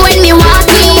attentive when me walk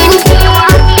in.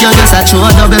 You're just a true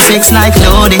double six like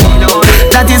loading.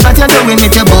 That is what you're doing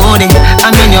with your body.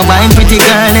 And when you wine pretty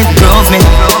girl, it drove me.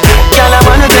 Girl, I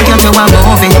wanna take you to a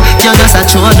movie. You're just a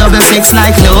true double six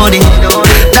like loading.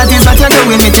 That is what you're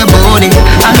doing with your body.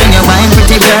 And when you wine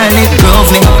pretty girl, it drove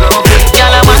me.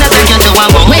 Girl, I wanna take you to a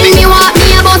movie. When me walk,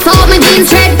 me a bust out my jeans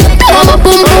shred. Boom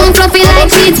boom boom fluffy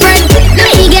like sheet spread.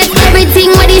 Me get everything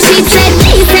with the sheep said.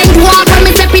 Decent walk when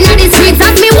me step inna the streets.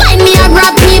 As me wine, me a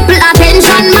grab people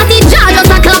attention. Matty jaw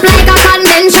just a clap like a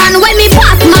convention. When me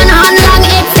pass man hand long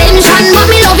extension. But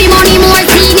me love him money more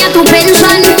senior to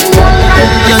pension.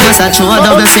 You're just a true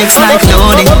double six like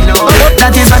loading.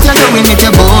 That is what you're doing with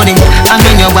your body. And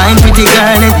when you wine pretty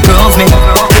girl, it drove me.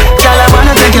 Girl, I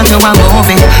wanna take you to a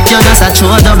movie. You're just a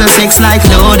true double six like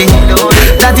loading.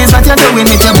 That is what you're doing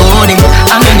with your body.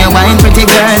 And when you wine pretty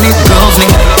girl, it drove me.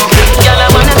 Girl, I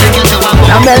wanna take you to a movie.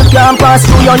 Now milk can't pass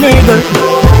through your niggle.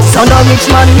 Son of rich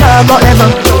man never ever.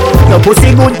 Your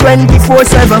pussy good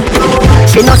 24/7.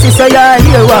 She no see say you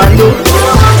here one do.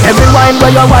 Every wine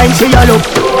where you wine she a look.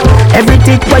 Every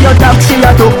tick where you tap she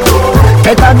a took.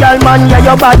 Take a girl man yeah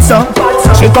you bad so.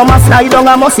 She come a fly down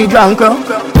a musty drunk.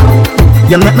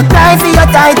 You make me cry for your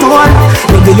title.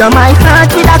 Nigga, you're my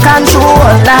heart with a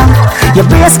controller. You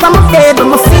brace for my bed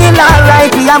when me feel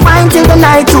alright. We are wine till the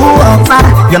night too over.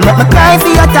 You make me cry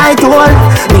for your title.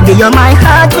 Nigga, you're my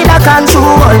heart with a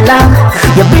controller.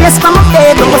 You brace for my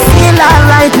bed when me feel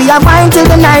alright. We are wine till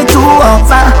the night too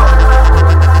over.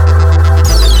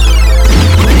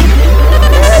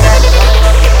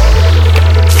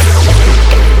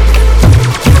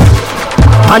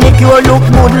 And if you look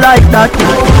good like that,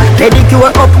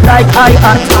 pedicure up like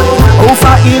hi-hat,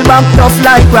 over heel back tough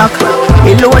like rock,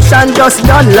 the lotion just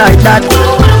done like that.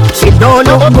 She don't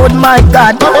look good, my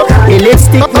God. The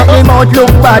lipstick make me mouth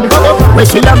look bad. When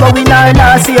she a go in her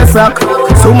last year frock,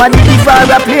 somebody give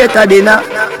her a plate of dinner.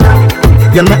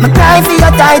 You make me cry for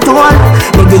your title.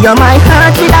 Nigga, you're my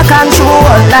heart with a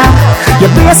controller. You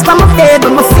brace for my bed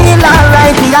when me feel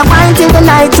alright. We are wine till the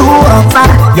night too over.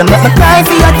 You make me cry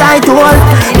for your title.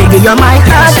 Nigga, you're my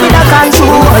heart with a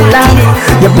controller.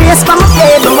 You brace for my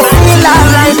bed when me feel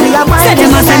alright. We are wine till the night too over. Say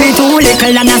them a say me too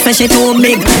little and I say she too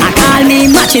big. I call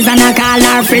me matches and I call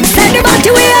her fridge. Say the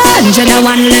body we 100 and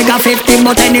one leg of 50,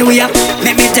 but anyway,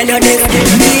 let me tell you this.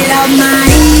 Me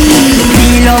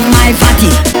love my fatty.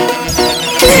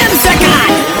 Claim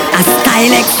second, a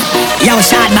Stylex, yo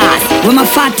shot boss, with my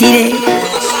fatty day.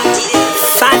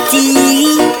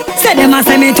 Fatty. Say them a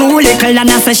say me too little and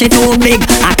I say she too big.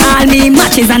 I call me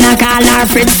matches and I call her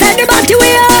fridge. Say the body we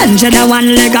 100 and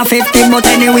one leg of 50, but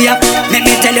anyway, let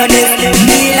me tell you this.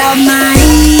 Me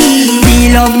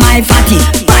love my fatty.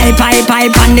 Pipe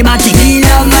on the body. Me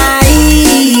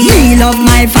love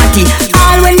my fatty.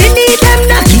 All when you need them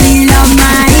knock. Me love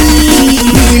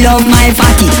my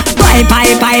fatty. Pipe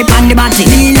on the body.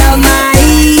 Me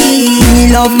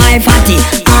love my fatty.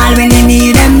 All when you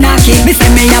need them knocky. Me say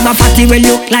me have a fatty will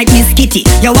look like Miss Kitty.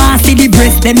 You want see the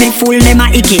breast, them me full, them a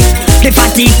icky. The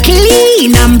fatty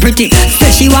clean and pretty.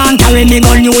 Say she want carry me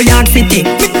go New York City.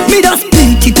 Me just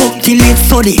beat it up till it's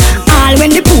sunny. All when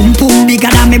the boom boom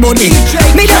bigger than me body.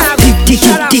 Me just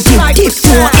tip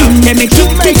four in them me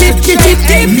tip. Me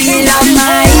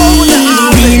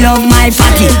love my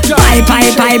fatty.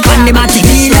 Pipe on the body.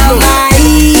 Me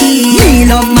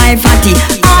love my fatty.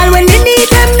 All when you need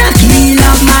them knocky. Me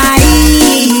love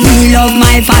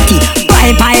my fatty.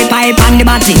 Pipe on the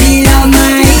body. Me love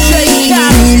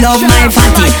my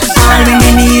fatty. All when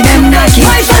you need them knocky.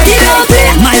 My fatty don't play.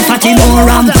 My fatty don't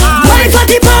ramp. My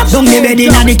fatty pop. Don't be ready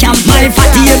in the camp. My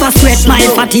fatty ever sweat. My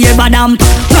fatty ever damp.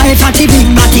 My fatty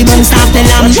big body bounce off the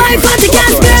lamp. My fatty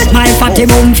can't spread. My fatty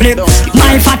boom flip.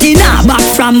 My fatty nah back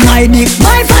from my dick.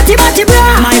 My fatty body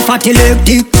bra. My fatty leg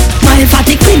deep. My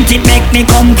fatty quint it make me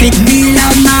come quick. Me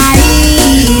love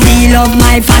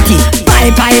my fatty.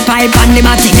 Pipe on the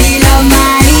body. Me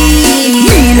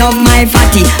love my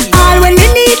fatty. All when you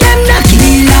need them knocky.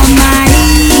 Me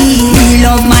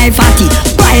love my fatty.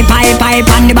 Pipe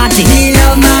on the body. Me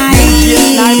love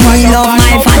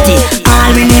my fatty.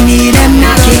 All when you need them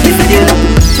knocky.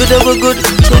 Today we good,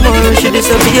 tomorrow she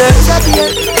disappear.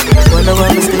 Wonder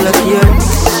why me still appear.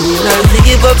 Like to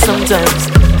give up sometimes.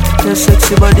 Your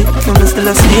sexy body, I'm still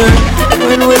a sneer.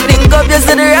 When we link up, you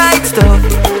say the right stuff.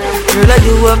 Girl, like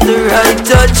you have the right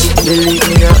touch. Believe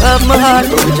me, I have my heart,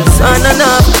 but we just on and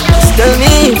off. Just tell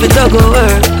me if it's a go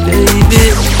work, baby.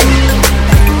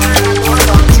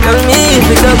 Tell me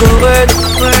if it's a go work.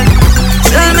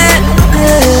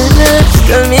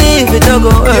 Tell me if it's a go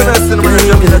work,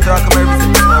 baby.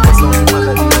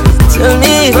 Tell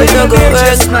me if it's a go work.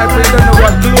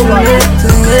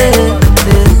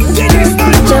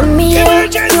 Jamil,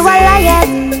 you a liar.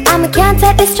 I can't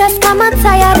take the stress, come I'm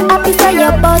tired. Happy say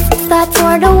your boss start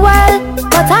tour the world,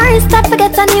 but I start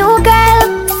forget a new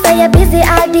girl. Say you're busy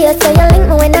all day, so you link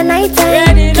me when the night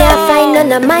time. Can't find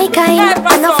none of my kind.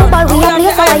 I know football we a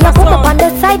play, so you pop up on the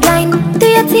sideline. Do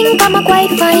you think I'm a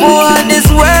quite fine? On this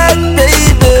world,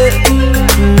 baby.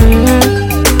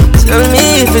 Tell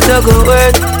me if it's a go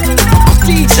work.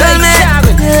 Tell me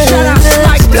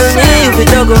if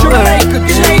it's a go work.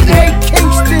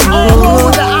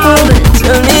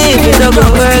 Tell me if it's a go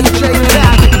work.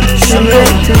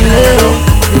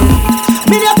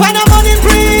 Me no find a money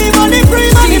free, money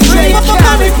free, money free,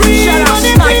 money free,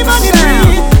 money free, money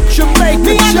free.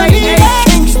 Me and the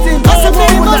Kingston, what's the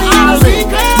name of the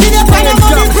secret? Me no find a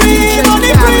money free,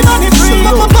 money free, money free,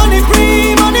 money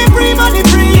free, money free, money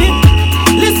free.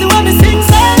 Listen what me sing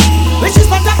say, riches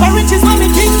for top and riches for me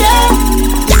kingdom.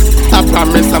 I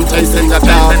promise I'm chasing the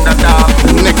dog.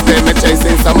 Next day me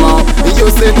chasing some more.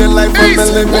 You see the life when me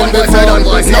living before.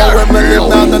 Now when me live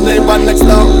now the neighbor next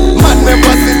door. Man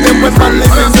never see them when man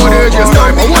living door.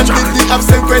 I want the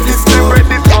absent credits now.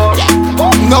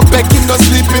 No begging, no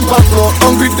sleeping, but no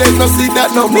hungry, they no see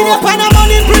that no more. Me up on a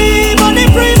money free, money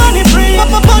free, money free.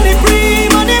 Money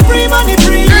free, money free, money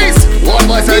free. Yes,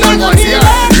 one boy say one boy here.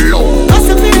 Low. I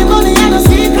say free money, I don't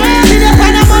see crap. Me up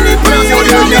on a money free,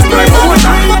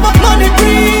 money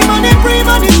free, money free,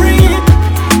 money free.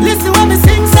 Listen when me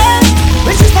sing, say,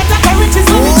 riches but like riches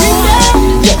when me sing,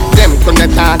 yeah. Them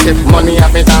couldn't talk if money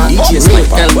have it hard. Me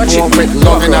help more with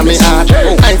love in me heart.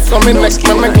 Ice coming next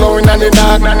when me glowing in the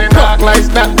dark. Rock like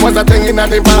that was a thing in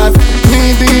the past.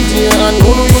 Me DJ and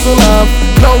who do you love?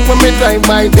 Now when me drive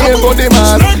by, there go the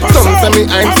mask. Some say me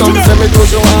I'm, some say me do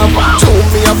show off. Show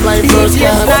me a fly first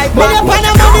class. Me up on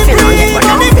a money free,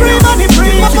 money free, money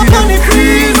free. Money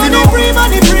free, money free,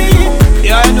 money free.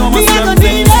 Yeah, I know me I go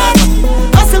need that.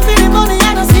 I still feel the money,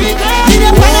 I don't see that. Me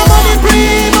up on a money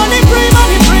free, money free,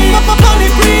 money free. Money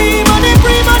free, money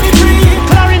free, money free.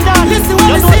 Clarendon, listen when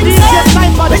me sing,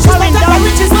 riches when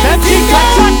me sing.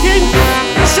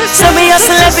 So me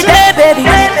hustle every day, baby.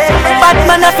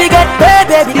 Batman I forget pay,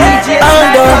 baby.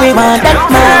 Although we want that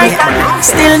money,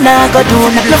 still not go do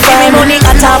nothing for me. Money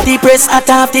at half the press, at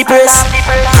half the press,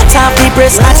 at half the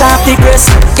press, at half the press.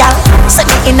 Yeah, set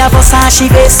me in a Versace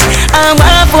vest. I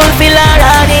want fulfill all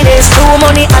of this. Do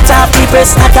money at half the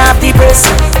press, at half the press.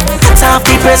 At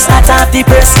the press, at the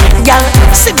press. Yeah,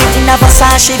 sit me in a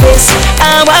Versace vest.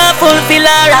 I want fulfill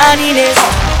our honeyness.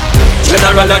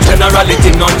 General and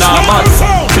generality no normal.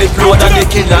 Flip load and the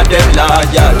killer them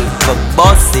loyal. For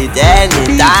boss it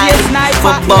anytime.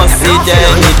 For boss it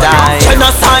anytime.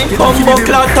 Genocide, bumbo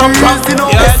clout and prank.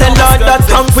 Yes, and Lord that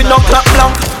tank with no clap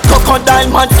blank. Crocodile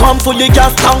man swam fully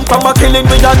gas tank. From a killing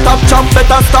with a top jump,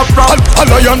 better stop from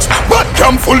Alliance, bad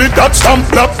cam fully that stamp.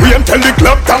 Black we and tell the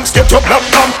club tanks get your black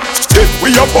lamp. If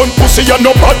we a bun pussy and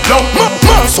no bad lamp.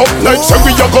 Mass up like say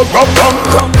we a go rob down.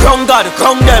 Crown God,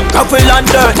 crown them, couple and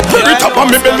dirt. We top on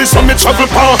me belly so me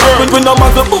travel pan her. We no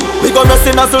muzzle boom, we gonna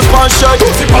see nozzle pan shirt.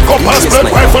 Pussy pack up and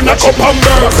spread rifle knock up and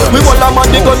burn. We want a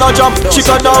man, they gonna jump, she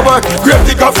gonna work. Grave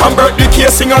digger from birthday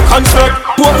case sing a concert.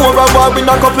 Poor over war, we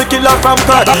knock up a killer from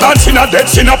cut. Dancing a dead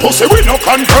sin a pussy, we no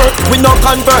convert. We no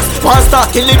converse, one star,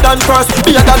 kill it done first.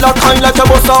 Be a dollar kind like a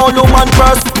boss all human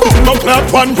first. No clap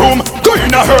one room, go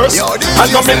in a hearse. I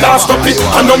know me last up it,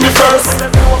 I know me first.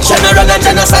 General and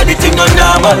genocide, the thing no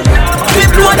normal.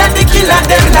 Flip load and the killer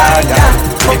them liar.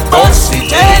 We boss it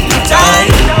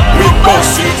anytime. We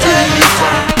boss it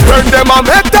anytime. Turn them a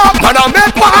make top, man a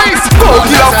make pies. Go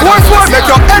kill a force one, make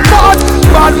your head hot.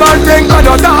 Bad man thing and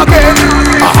no target.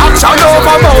 A action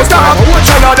over most dog, which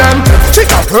one of them?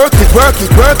 Chica work it, work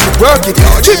it, work it, work it.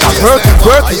 Chica work it,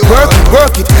 work it, work it,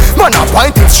 work it. Man a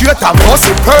point it straight and bust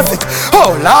it perfect.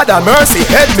 Oh Lord of mercy,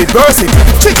 head me burst it.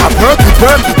 Chica work it,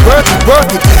 work it, work it,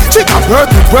 work it. Chica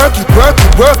work it, work it, work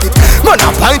it, work it. Man a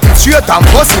point it straight and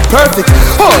bust it perfect.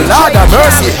 Oh Lord of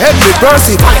mercy, head me burst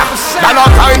it. Dollar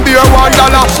kind beer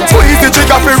 $1. Squeeze the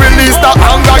trigger fi release the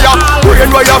anger ya.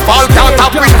 Rain where you fall can't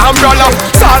tap with umbrella.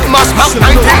 Salt mash back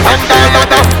 19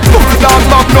 $10. Bulldog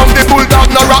magnum, the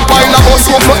bulldog no rottweiler. Bust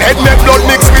up no head, make blood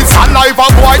mix with saliva.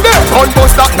 Boy, gun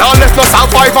bust that now left no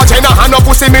survivor. Jenna hand no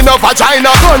pussy me no vagina.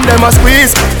 Gun them a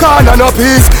squeeze, corner no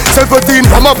peace. 17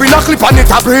 from up in a clip and it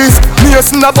a breeze.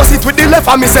 Mason a bust it with the left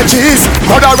and me say cheese.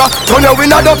 Murderer, turn you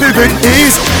in a double with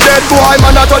ease. Dead boy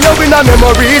man a turn you in a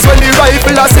memories. When the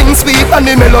rifle a sing sweet and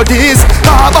the melodies.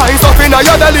 Eyes up in a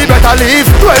your belly, better leave.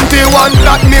 21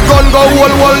 that me gun go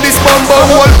wall this bumbo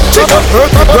wall. Chica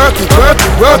work it, work it, work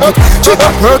it, work it. Chica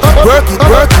work it, work it,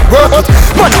 work it, work it.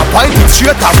 Man a point it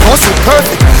straight and bust it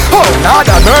perfect. Oh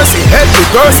Lord of mercy, head me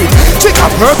burst it. Chica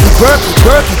work it, work it,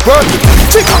 work it, work it.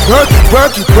 Chica work it,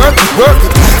 work it, work it, work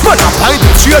it. Man a point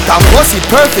it straight and bust it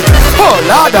perfect. Oh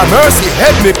Lord of mercy,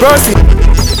 head me burst it.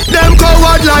 Them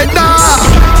coward like that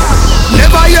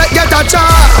never yet get a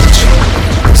charge.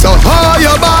 So hold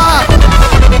your back,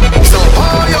 so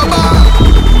hold your back.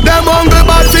 Them hungry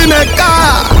bad fi make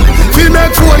car, fi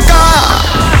make phone car.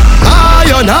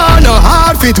 You know no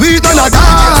hard fit, we gonna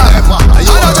die.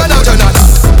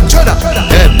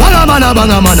 Hey, banga mana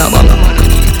banga mana banga.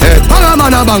 Hey, banga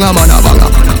mana banga mana banga.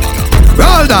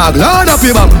 Roll dog, load up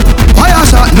your bang. Fire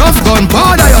shot, enough gun,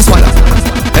 powder your swallow.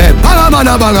 Hey, banga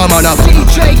mana banga mana banga.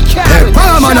 Hey,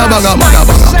 banga mana banga mana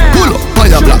banga. Pull up,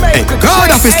 fire black. Hey,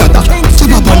 God of his cutter.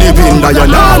 Super on the window, you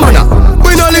know mana.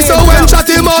 We no listen when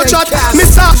chatty mouth chat.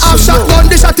 Mr. Half shot gun,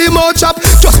 the chatty mouth chop.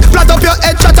 Just flat up your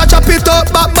head, chat chop it up.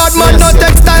 Back bad man, no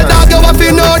textile dog, you have to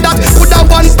know that. Put a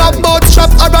one pop boat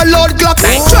strap or a load glock.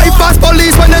 Drive past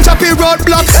police when them choppy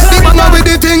roadblock. The banger with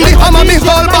the thing, the hammer me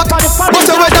hold back. But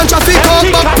you wait and traffic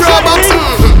come back, pro box.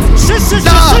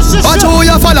 Nah, watch who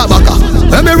you follow back.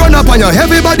 When me run up on you,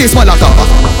 everybody swallow cover.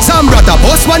 Some brother,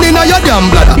 boss one in your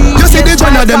damn bladder. You see the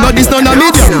joint of them, but this none of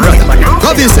me damn brother.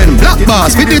 Govison, black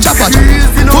bars, with the chopper.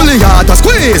 Fully hard to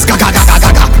squeeze, gaga gaga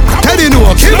gaga. Teddy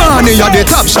no, Kimani, you're the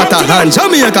top shotter. And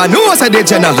Jamaica knows that they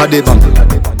Jenna had the bang.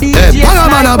 Banga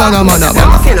mana, banga mana,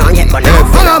 banga.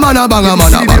 Banga mana, banga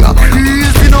mana, banga.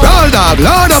 Roll dog,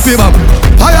 load up your bang.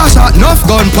 Fire shot, enough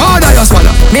gun, powder your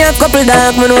swallow. Me a couple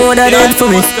dog, me know that dead for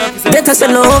me. That I say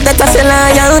love, that I say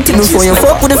loyalty. Before you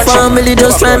fuck with the family,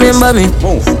 just remember me. I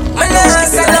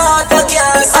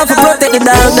for protect the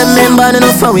dog, them member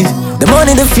enough for me. The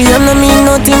money, the fame, no mean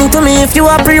nothing to me. If you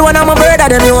are free, one of my brother,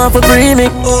 then you want for free me.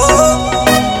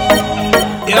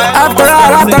 After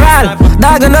all,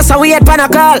 dog and us a wait pan a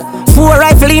call. 4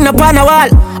 rifle in upon a wall.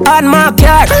 On my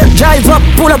car, drive up,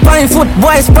 pull up on foot.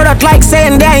 Boys spread out like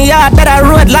saying damn yard. That I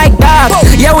road like dog.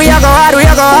 Yeah, we a go hard.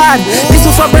 This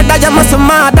is for bread that you must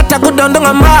mad. That I go down a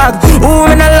mag. Who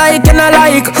me not like and I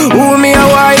like. Who me a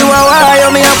why, you a why.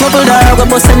 You me a couple dog, I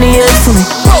bust in the head for me.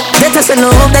 That I say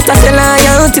love, that I say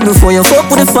loyalty. Before you fuck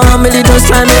with the family,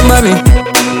 just remember me.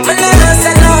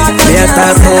 Me a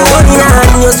talk more money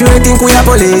and you still think we a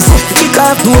police. Kick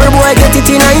off door boy, get it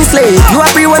in a slave. You a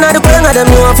free one of the pen of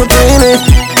them, you want for pay me.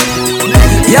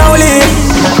 Yo, Lee,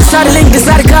 this are the link, this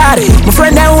are the card. My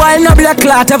friend them wild, no blood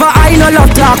clot. Ever I no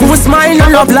love talk, who smile, no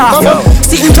love laugh.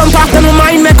 Sitting jump after my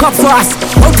mind, make up fast.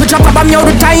 Out to drop up, I'm all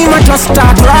the time, I just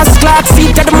start. Brass clock,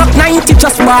 seat at the Mach 90,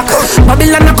 just back.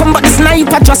 Babylon I come, but the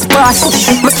sniper just pass.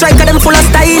 My striker them full of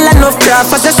style and enough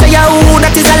craft. As I say, oh,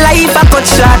 that is a life, I cut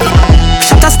shot.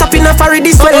 Shut a stop in a furry,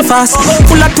 this well fast.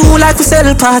 Full of tool like we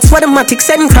sell parts. For the matic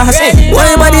send cross.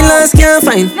 Why body last can't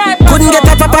find? Couldn't get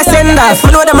a proper send off.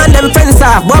 I know the man them fence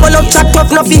off. Bubble up, chat up,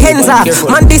 no fi hands off.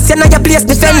 Man, this you know your place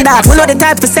defend off. We know the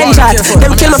type to send shot.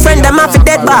 Them kill my friend, them off a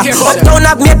dead back. Uptown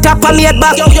have me a top and me head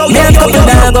back. Me a couple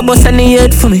dog, go bust any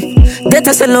head for me. That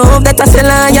I say love, that I say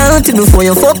loyalty. Before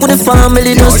you fuck with the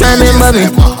family, just remember me.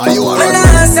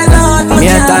 Me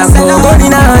a talk about gun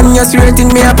in a hand, you straight in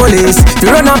me a police.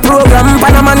 You run a program,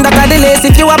 pan a man that a delay.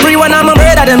 If you a free one of my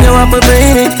brother, them you want to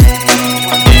bring me.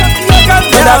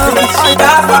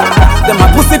 Them a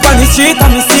pussy on the street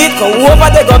and the seat. Go over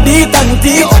they go beat and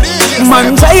teach.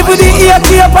 Man drive with the ear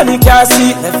tape on the car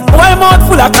seat. One mouth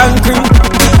full of concrete.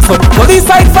 So police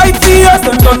side fight for years,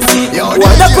 them don't see.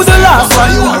 Why that could the last one?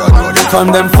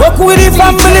 From them fuck with the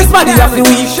families, man, they have to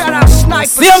weep.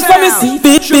 See them from the seat.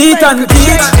 Beat and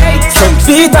teach. So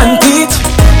beat and teach.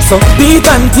 So beat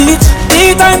and teach.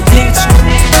 Beat and teach.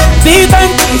 Beat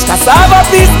and teach. Cassava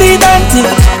please beat and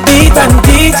teach. Beat and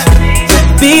teach.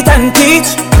 Beat and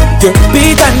teach. Yeah,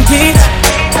 beat and teach.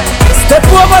 Step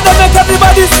over them, make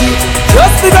everybody see.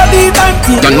 Just be the beat and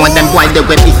teach. Don't know them boy they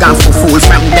way big and fool.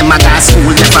 From them a gas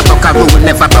school. Never broke a rule,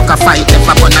 never broke a fight.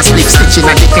 Never burn a split stitch in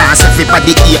the class.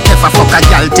 Everybody eat. Never fuck a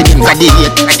gal till him got the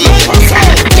hate.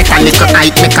 Get a little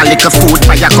hype, make a little food.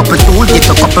 Buy a couple tool, get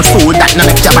a couple food. That no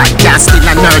make your bad gas. Still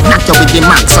a nerd, knock you with the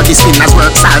max. So the spinners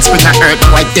work salt, spring a earth,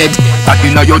 white dead. That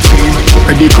inna your chain.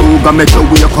 Ready Kruger make you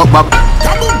wake up back.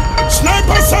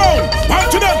 Sniper sound,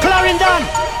 back to them. Clarendon,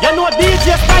 you know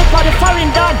DJ Sniper the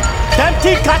foreign done. Them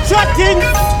think a Chattingz.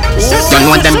 Don't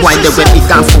know them boy they way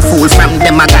big and fool. From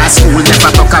them a gas school.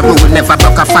 Never broke a rule, never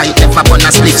broke a fight. Never burn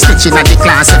a split stitch in the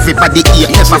class. Everybody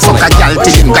eat. Never fuck a gal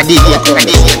till him got the hate.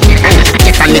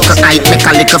 Get a little hype, make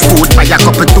a little food. Buy a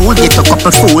couple tool, get a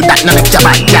couple food. That no make your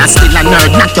bad gas. Still a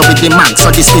nerd, knock you with the max.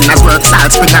 So the spinners work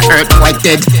salt, spring a earth, white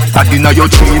dead. That inna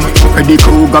your chain. Ready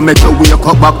Kruger make you wake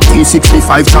up back.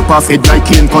 T65 chop off head like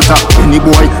cane cutter. Any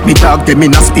boy, me dog them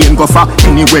in a Spain gopher.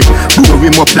 Anyway, blow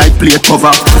him up like plate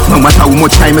cover. No matter how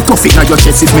much time it tough it na your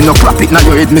chest. If me no clap it na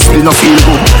your head, me still no feel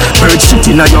good. Bird shit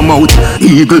inna your mouth.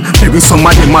 Eagle, maybe some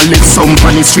of them a let some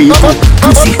on the street.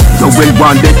 Pussy, the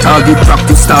well-wanted target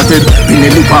practice started.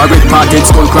 Pinelli bar red parted,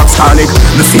 skull crack scarlet.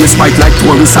 The face fight like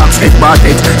Tory socks, head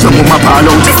barted. Your mama ball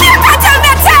out.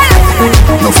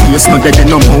 No face, no dead,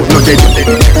 no mouth, no dead.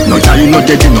 No eye, no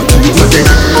dead, no teeth, no dead.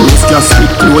 Close casket,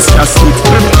 close casket.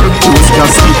 Close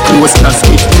casket, close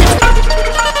casket.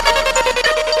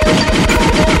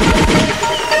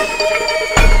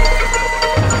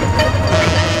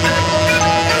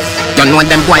 Don't know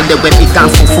them boy they way big and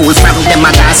fool. From them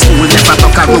a gas school. Never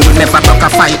broke a rule, never broke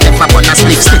a fight. Never burn a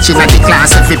split stitch in the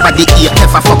class. Everybody eat.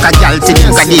 Never fuck a gal till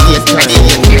him got the hate.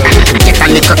 Get a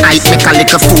little night, make a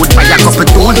little food, buy a couple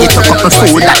tool, eat a couple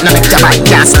food. That no make you buy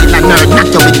gas, still a nerd, knock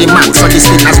you with the max. So this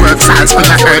winners work fast, when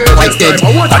I hurt, quite dead.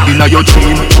 Bad inna your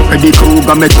chain, Eddie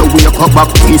Kruger make you wake up back.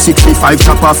 T65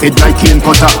 chop off head like cane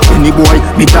cutter. Any boy,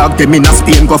 me dog them in a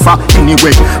Spain go for.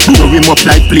 Anyway, blow him up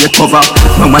like plate cover.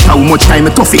 No matter how much time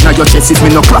me tough it na your chest, if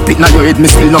me no clap it na your head, me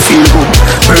still no feel good.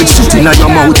 Bird shit inna your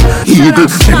mouth, eagle.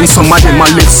 Maybe some of them a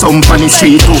left some funny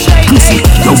street too. Pussy,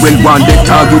 you well want that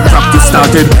target practice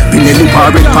started. Pinelli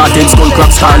bar red parted, skull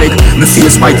crack scarlet. Me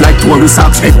face white like Taurus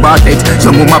socks, head bartet.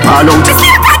 Your mama pal out.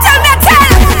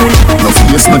 No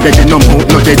face no dead, no mouth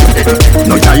no dead.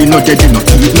 No eye no dead, no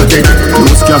teeth no dead.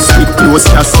 Close casket, close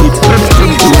casket.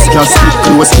 Close casket,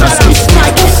 close casket.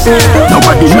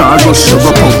 Nobody nah rush you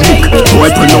go public. Boy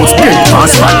pronounce dead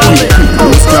pass back quick.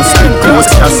 Close casket,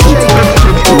 close casket.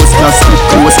 Close casket,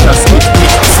 close casket.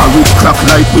 Sorry crack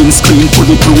like windscreen,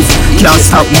 bulletproof. Can't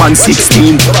stop man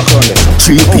 16.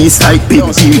 3-piece like big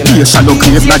GP. Shallow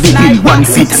grave na the bill, 1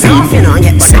 feet fame.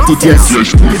 Set it yes.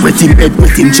 Wet him head,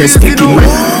 wet him chest, take him wet.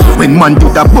 When man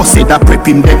do the boss, say that prep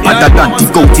him dead. Other than the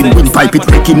goat him windpipe, it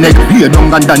make him neck. Lay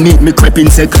down underneath me creeping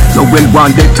sick. You well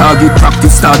want that target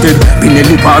practice started.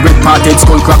 Pinelli bar red parted,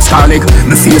 skull crack scarlet.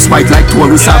 Me face white like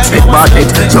Taurus socks, head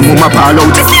bartet. Your mama pal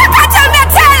out.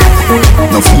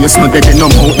 No face no dead, no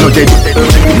mouth no dead.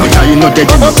 No eye no dead,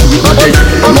 no teeth no dead.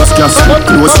 Close casket,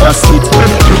 close casket.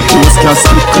 Close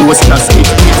casket, close casket.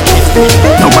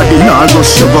 Nobody nah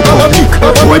rush you go public.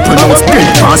 Boy pronounce dead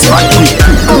pass back quick.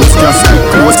 Close casket,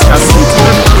 close casket.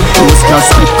 Close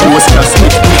casket, close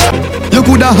casket. You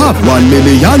coulda have 1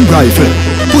 million rifle.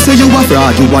 Who say you a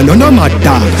fraud, you a no mad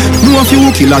dog. Know a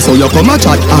few killers so you come a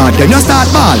chat hard. Then you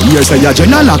start ball, here say you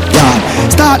general lock yard.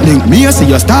 Start link, me say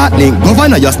you start link.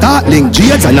 Governor you start link,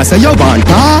 Jades and I say you want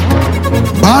talk.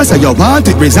 Ball say you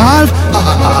want it resolve.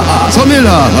 So me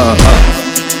love.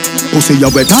 Who say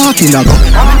you be talking a go?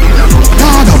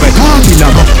 Dog a be talking a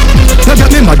go. You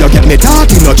get me mad, you get me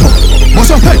talking a joke.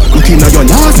 What's your head? Looking at your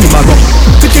nasty mago.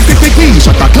 Quick,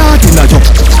 shut a clock in a joke.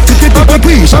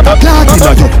 Quick, shut a clock in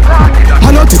a joke.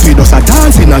 I know if we does a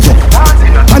dance in a joke.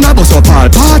 And I bust up all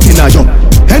part in a joke.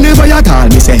 Anywhere you call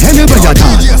me say anywhere you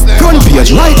call. Front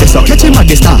page right there so catch him at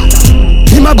the start.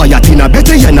 Him a buy a tin a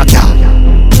better than a car.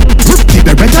 Keep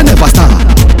the better never start.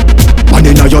 Man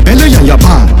inna your belly and your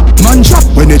palm. Man drop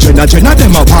when the jenna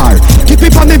them a par. Keep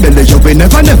it on the belly you will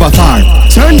never far.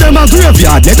 Turn them a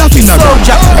graveyard, let a finna go.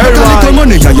 Make a little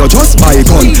money and you just buy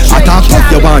gun. Attack up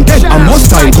you want dead and must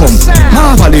time come.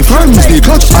 Marvelly firms the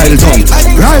clutch pile down.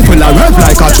 Rifle a rev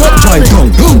like a truck drive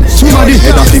down. Somebody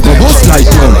head a figure bust like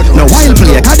gun. Now while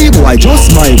play caddy boy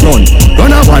just my run.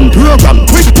 Run a one program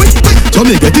quick. So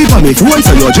me get it on me phone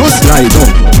so you just lie down.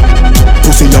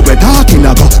 Pussy you be talking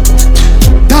a go.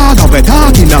 Dog a be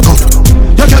talking a go.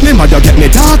 You get me mad, you get me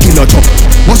talking a talk.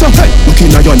 What's up, hey? Looking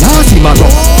at your nasty mago.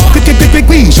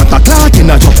 Quick, shut a clock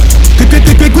in a joke.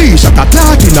 Quick, shut a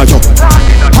clock in a joke.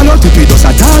 I know if we does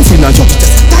a dance in a joke.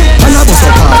 And I bust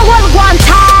a car. One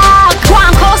talk,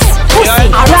 one cuss, pussy.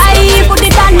 Arrive with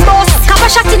the dan boss. Cover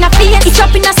shot in a face, it's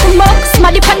up in a smoke.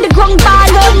 Smaddy on the ground,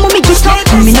 ball on, mommy get up.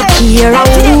 Me no care,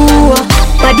 ooh.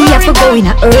 Body have to go in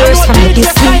a earth from the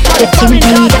Disney. Getting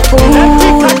me the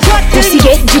fool. Pussy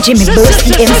get Gigi, me burst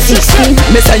the M16.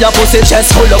 Me say your pussy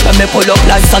chest full up and me pull up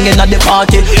like song in at the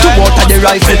party. To water the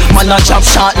rifle, man a chop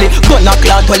shortly. Gonna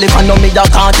clock well if I know me a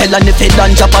can't tell. And if it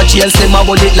done chop a jail, slim I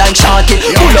hold it like shorty.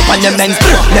 Pull up on the men's,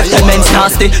 left the men's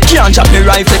nasty. Can't chop the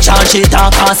rifle, charge it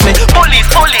and cost me.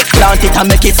 Police, plant it and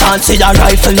make it fancy. A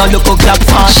rifle now look a clock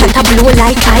fast. Shut a blow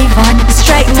like Ivan.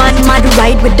 Strike man, mad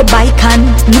ride with the bike on.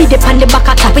 Me dip on the back,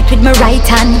 I tap it with my right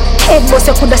hand. Head boss,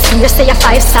 you coulda seen you say a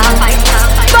 5-star.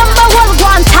 Bamba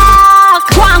one talk,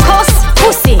 one cuss,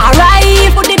 pussy.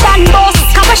 Arrive with the dan boss.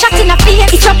 Cover shot in a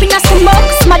face, it's up in a smoke.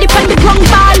 Smaddy on the ground,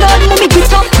 ball on, mommy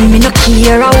get up. Me no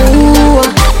care, ooh.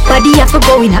 Body have to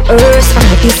go in a earth from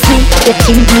the Disney.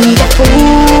 Getting me the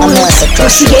fool.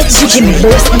 Pussy get Gigi, me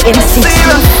burst the M16.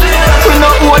 We no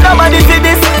owe nobody for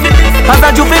this. As a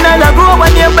juvenile I grow up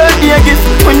on your birthday gift.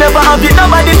 We never have it,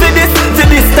 nobody for this.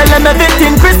 Tell them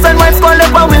everything, Christian wives call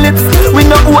up our lips. We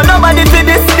no owe nobody for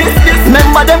this.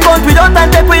 Remember them guns we don't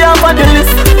and take we off on the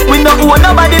list. We no owe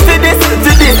nobody for this.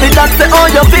 It that's the how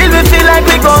you feel, we feel like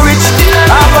we go rich.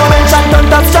 I go mention don't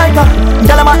top striker.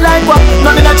 Tell them I like what,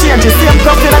 nothing a change. The same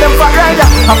cup in a them fat rider.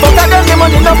 I fuck a them, give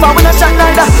money enough and we no shot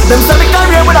neither. Them sell the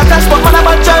career with a cash but man a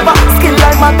bad driver. Skill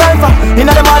like my driver. In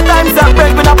a them all times that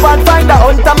break with a pathfinder.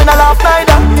 On time in a laugh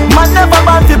neither. Man never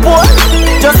bad for poor.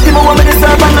 Just give me what me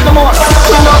deserve and nothing more.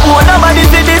 We no owe nobody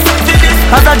for this.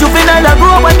 As a juvenile I grew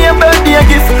up on your birthday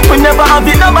gift. We never have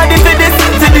it, nobody for this.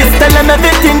 Tell them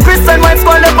everything, Christian wives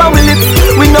call up our lips.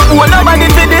 We no owe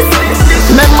nobody for this.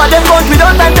 Remember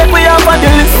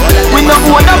We no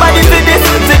owe nobody to this.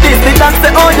 The dance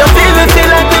say oh you feel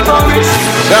like we gon' rich.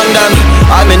 Young them,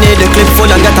 all me need the clip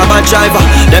full and get a bad driver.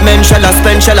 The men shell a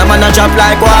spend shell a man a drop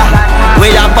like what?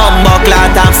 We a bumbo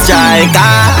clat and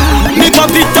striker. Me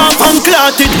pop it off and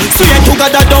clot it. Swear to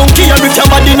God I don't care if your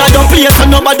body not your place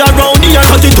and nobody around here.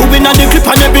 32 in the clip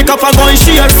and every cup a going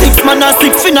share. 6 man and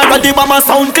 6 finna the bomber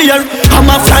sound clear.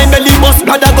 I'm a fly belly bus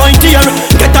blood a going tear.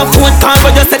 Get a phone call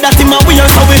but you said that him a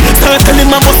weird. So we circle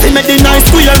him a bus him make the nice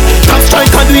square. Top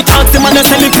striker do it ask him and they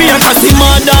sell it clear. Cause him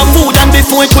order food and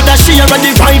before it coulda share. And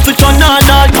the rifle turn on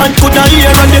all can't coulda hear.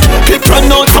 And the clip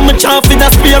run out and me chop in a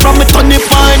spear. And me turn it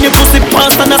fine the pussy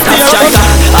pass and a steer.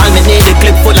 All me need the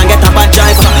clip full and get a bad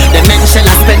driver. The men shell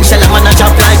a spend shell a man a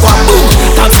drop like one. Boom.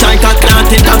 Top striker,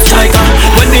 planting top striker.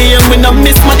 When me and we no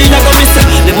miss money I go miss.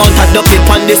 The month I duck it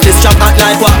on this chop out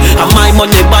like what? And my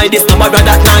money buy this no bother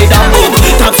that neither. Boom.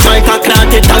 Top striker,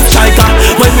 planting top striker.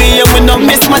 When me and we no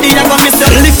miss money I go miss.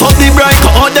 Lift up the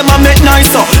breaker, all them a make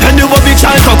nicer. And you will be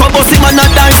child so go bust him and not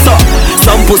die so.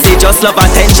 Some pussy just love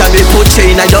attention. We put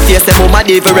chain and your face them woman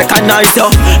even recognize you.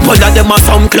 But of them a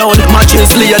some clown,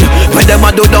 matches lane. When them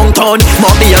a do downtown,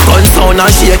 mommy a gun sound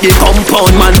and shake the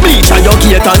compound. Man bleach on your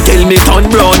gate and tell me turn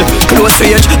brown. Close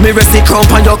range, me rest the crown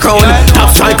on your crown.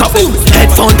 Top striker, boom,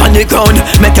 headphone on the ground.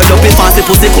 Make your love be fast, the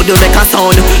pussy could you make a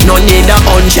sound. No need a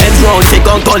 100 round, she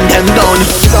gon' gun them down.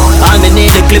 All me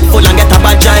need a clip full and get a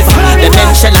bad driver. The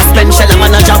men shell a spend shell a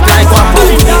man a drop like what?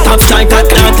 Boom, top striker,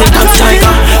 planting top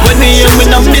striker. When me and we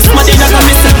no miss money like a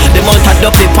miss. The month I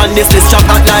duck it on this chop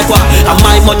out like what? And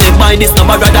my money buy this no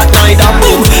bother that neither.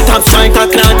 Boom, top striker,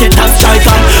 planting top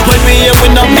striker. When me and we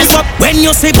no miss up. When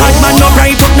you see bad man no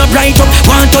bright up, no bright up.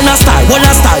 Want on a star, hold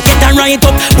a star, get a right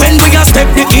up. When we a step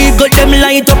the eagle, them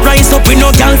light up, rise up. We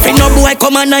no girl, fi no boy,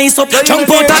 come and nice up. Jump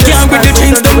out a can with the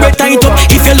jeans, them get tight up.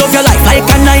 If you love your life like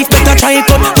a knife, better try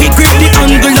cut. We grip the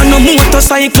angle on a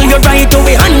motorcycle, you right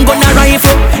away, handgun a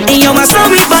rifle. And you must know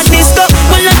with badness stuff.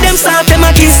 All of them soft, them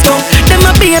a kiss stuff. Them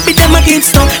a baby, them a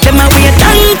kids stuff. Them a wait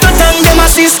and cut and them a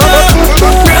sister.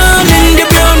 Brown in the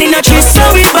brown in a kiss, so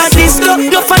with badness stuff.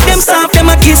 Look for them soft, them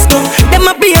a kiss stuff. Them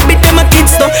a baby, them a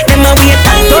kids stuff. Them a wait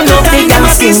and cut and them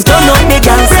a sister. Turn up the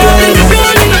dance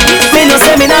me no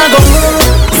say me nah go.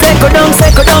 Second down,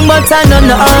 but I don't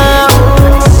know.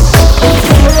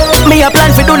 Me a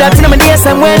plan fi do that in my days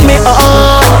and when me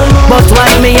but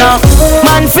why me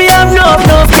man fi have no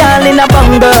girl in a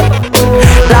bungle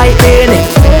like Benny.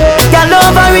 Girl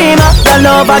over Rima, girl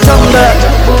over jungle.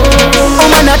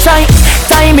 Man a try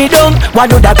tie me down. What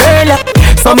do that girl?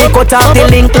 So me cut off the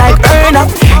link like Erna.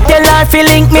 Tell her fi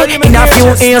link me in a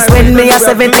few years when me a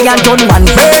 70 and turn one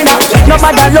burner.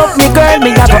 Nobody love me girl,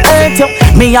 me a go hurt you.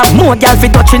 Me have more girl fi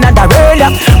touching at the roller.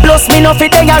 Plus me no fi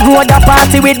dey a road a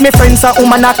party with me friends and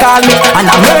woman a call me and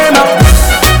a murmur.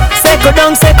 Second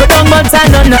down, but I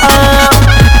don't know.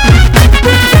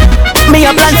 Me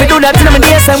a plan fi do that in my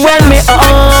days and when me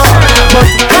but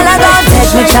girl I don't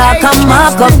take me chalk and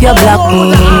mark up your block.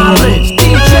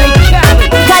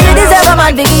 Cause you deserve a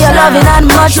man to give you loving and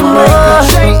much more.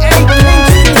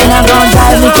 Then I'm gonna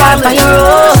drive me car for your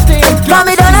road. Cause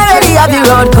me done already have the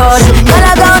road code. Girl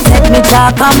I don't take me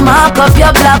chalk and mark up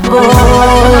your blackboard.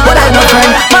 But I'm no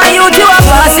friend. My youth you a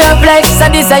pass your place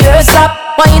and this a your stop.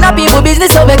 Why in a people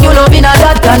business so make you love in a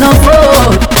that kind of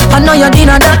food. I know you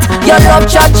dinner that. You love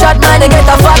chat, man, they get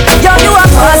a fat. Yo, you a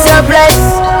pass your place.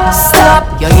 Stop,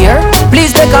 you here?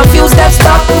 Please take a few steps,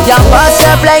 stop. You pass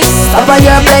your place. Stop at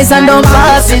your place and don't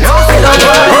pass it.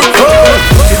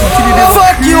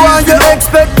 Fuck you and your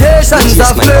expectations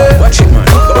of me.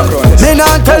 Me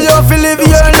not tell you if you live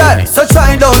your life, so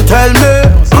try don't tell me.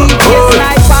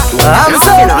 I'm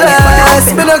so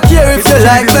blessed, me don't care if you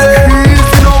like me.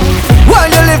 Why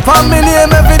you live on me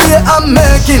name every day, I'm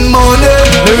making money.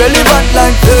 Me relevant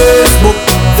like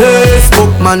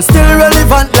Facebook, man still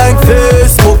relevant like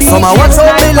Facebook. Some a watch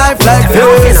out me life like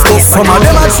Facebook. Some of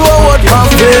them a show what from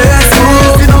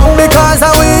Facebook. Because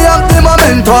we have the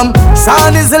momentum.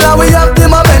 San is la we have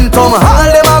the momentum. All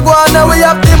them a go on we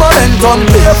have the momentum.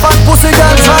 Be a fat pussy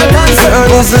girl try dance.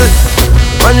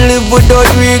 Man live without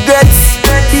regrets.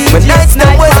 My nights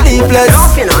not was sleepless.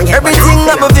 Everything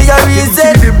that me feel a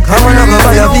reason. Come on, I'm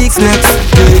buy a big snacks.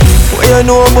 What you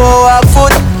know about our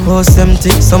food? Oh,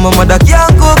 empty, some of mother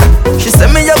can't cook. She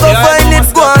said me you go find it,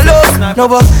 go and look. No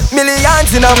but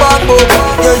millions in a bank book.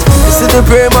 You see the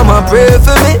prayer, mama pray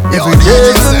for me every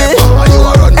day for me.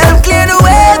 Help clear the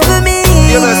way for me.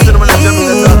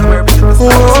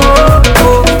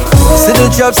 See the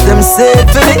jobs them say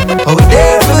for me, out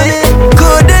there for me.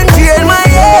 Couldn't drain my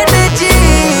energy.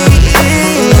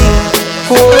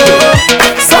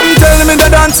 Some tell me the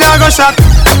dance I go shot.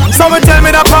 Some tell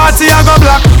me the party I go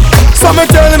black. Some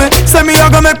tell me, say me I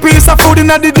go make piece of food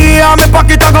inna the day and me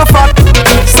pocket I go fat.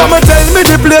 Some tell me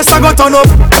the place I go turn up.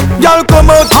 Y'all come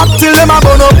out hot till them a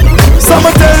burn up. Some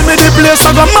tell me the place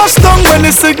I go mash down when the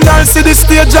signal see the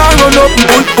stage and run up.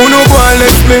 Who no go and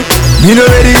left me? Me no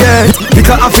ready yet.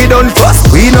 Because I feel done first,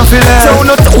 we no feel it. So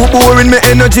not too boring, me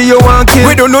energy you want kill.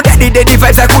 We don't know that the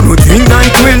vibes I couldn't drink and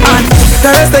quill. And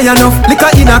Thursday enough, liquor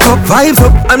in a cup, vibes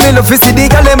up. And me love to see the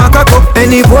girl them a cock up.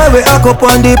 Any boy we a cup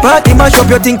on the party mash up.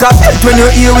 You think of it when you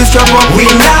hear we strap up. We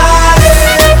not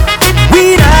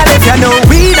let you know.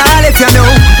 We not let you know.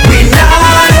 We not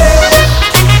let.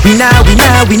 We not let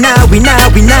you know. We not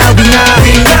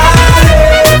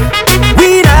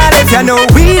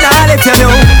let you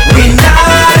know.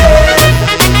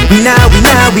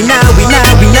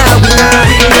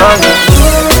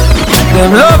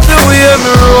 Them love the way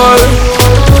me roll.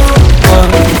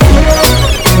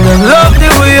 Them love the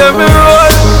way me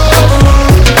roll.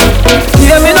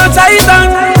 Yeah, me no titan,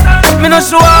 me no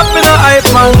show up, me no hype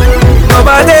man.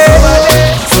 Nobody.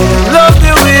 Love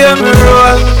the way me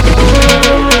roll.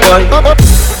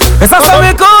 Yes, I saw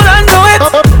me cool and do it.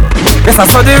 Yes, I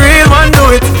saw the real one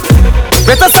do it.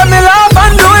 Better say me laugh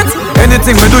and do it.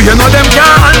 Anything we do, you know them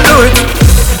can't undo it.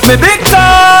 Me big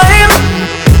time.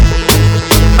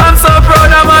 I'm so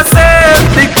proud of myself.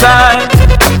 Big time.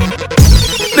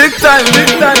 Big time,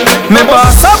 big time. Me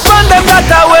boss up on them, that's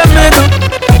how we me do.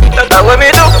 That's how we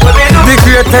do. The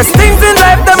greatest things in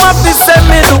life, them up to say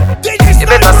me do. You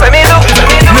better say me do.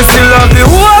 Me still love the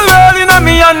whole world in a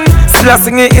me hand. Still a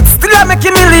sing it, still a make a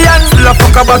million. Still a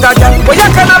fuck a bag a girl, but you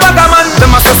can a bag a man.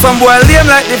 Them a say some boy lame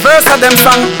like the verse of them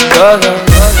song.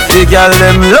 The girl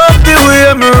them love the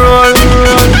way me roll.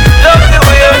 Love the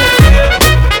way.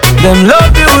 Them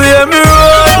love the way me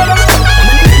roll.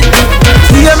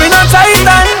 Yeah, me no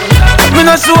titan, me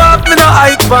no show up, me no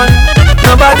hype man.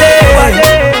 Nobody.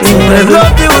 Them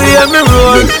love the way me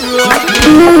roll.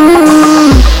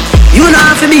 You not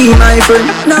have to be my friend,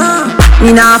 nah.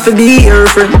 Me not have to be your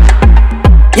friend.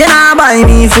 You not buy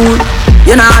me food.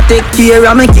 You not take care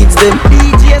of my kids them.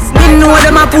 Me know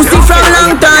them a pussy from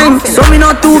long time, so me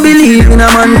not to believe in a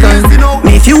mankind.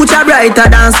 Me future brighter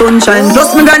than sunshine.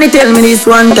 Plus me granny tell me this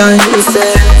one time.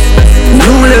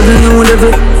 New level, new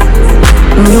level.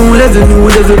 New level, new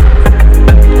level.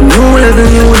 New level,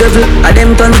 new level. A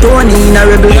them turn Tony in a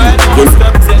rebel.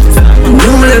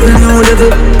 New level, new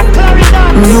level.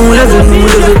 New level, new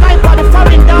level.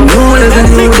 New level,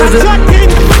 new level.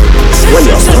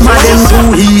 Some of them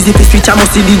too easy to switch, I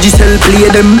must see digital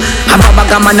play them. Have a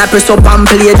bag of man, I press up and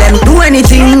play them. Do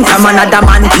anything, come another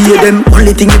man pay them.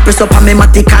 Only thing you press up and me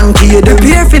matic and kill them.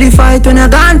 Prepare for the fight when you're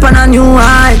gone pan a new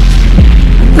high.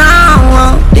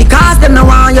 Now, because them no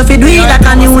want you fi do it like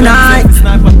a new night.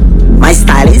 My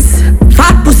style is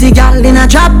fat pussy girl in a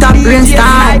drop top green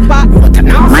style.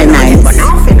 My nice,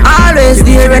 always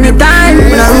there anytime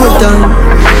when I root down.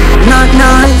 Not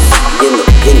nice.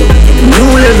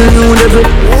 New level, new level.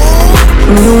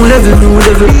 New level, new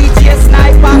level.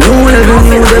 New level,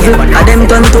 new level. A them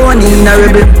turn Tony in a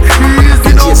rebel.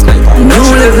 New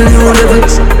level, new level.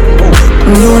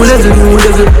 New level, new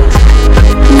level.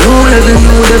 New level,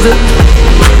 new level.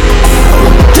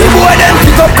 The boy them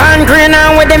pick up concrete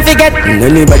and with them forget.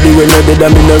 Anybody when know that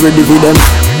I'm not ready for them.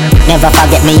 Never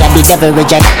forget me, I the devil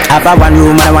reject. Have a one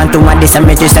room and I want to want this and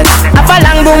me to set. Have a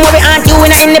long room where we aren't you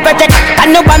in the protect. And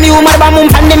no bomb you, my bomb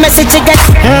from the message you get.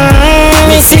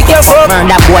 Me sick your fuck. Man,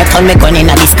 that boy turn me gun in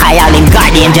the sky, all in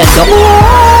guardian just up.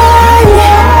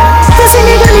 Cause when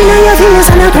you gun in your fingers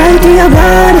and I cry to your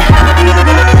blood.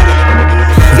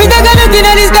 Me take a look in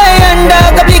the sky and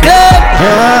dog up the club.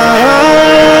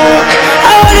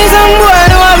 I want this some boy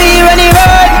who want me run the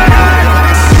road.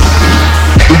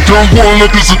 Can't go on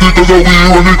like this because we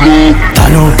run it good.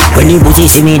 Turn up, when the booty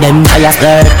see me them fire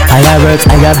skirt. Fireworks,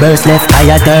 fire burst, left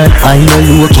fire turn. Find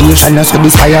your location, so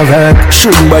this firework.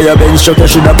 Shouldn't buy a bench truck, you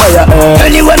shoulda buy a earth.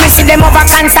 Anyway, me see them over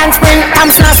constant spring.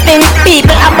 Camps no spin,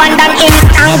 people abandon in.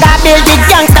 Anger build the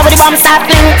gangster with the bomb start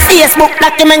fling. Facebook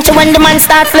documentary when the man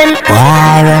start flim.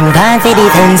 Why run gone for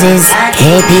the fences?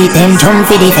 KP them jump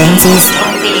for the fences.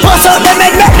 Push out them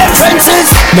and make them trenches.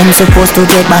 Them supposed to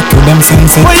get back to them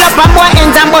senses. Pull up a boy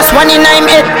ends and bust one in I'm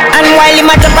it. And while him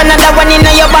a drop another one in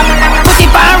your back. Put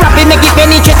it on rap, it make it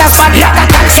penetrate a spot.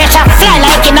 Sketch up, fly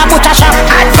like in a butcher shop.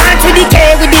 Advance with the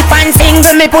K with the pan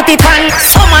single, me put it on.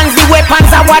 Summons the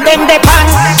weapons, I want them they pan.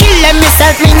 Kill them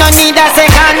myself, me no need a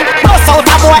second. Bust out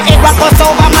a boy, head what bust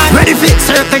over man. Ready fit,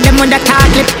 circle them with the car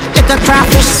clip. Take a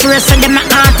crawfish, race with them a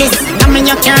artist. I mean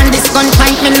you can't this gun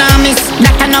fight me now miss.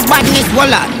 That kind of badness,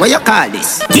 voila, what you call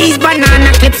this? These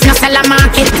banana clips, no sell a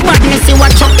market. Badness, you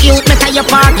watch up cute, better you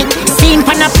park it. Seen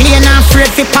pan a plane and afraid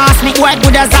fi pass me. What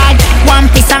good as hard?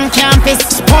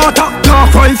 water.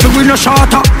 Talk rifle with no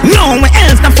shorter. No, my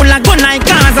else not full of gun like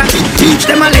Gaza. Teach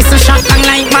them a lesson shotgun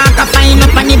like marker. Find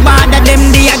up on the border,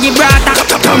 them the Gibraltar.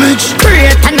 Damage.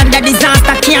 Create another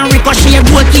disaster. Can't ricochet.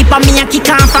 Goalkeeper me a kick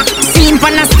off. Scene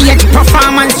on a stage,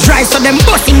 performance drive. So them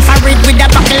busting for it with a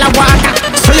buckle of water.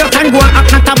 So you can go and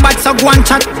act not a bad, so go and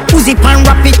chat. Uzi pan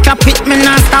rapid, cap it, me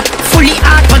non stop. Fully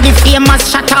hard for the famous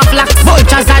shut off like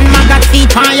vultures and maggot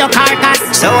feet on your carcass.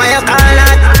 So what you call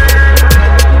that?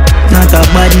 Not a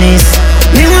badness.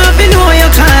 Me want to know what you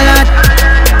call that.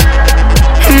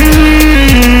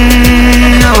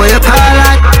 Now what you call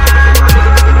that?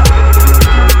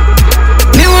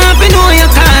 Me want to know what you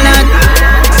call that.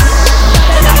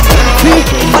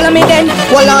 Follow me then,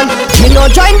 hold on. Me no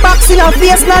join boxing a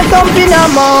face, not thumping a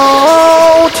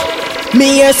mouth.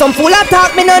 Me hear some full of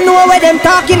talk, me no know what them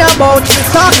talking about.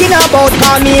 Talking about,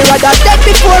 call me rather dead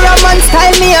before a man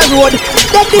style me a road.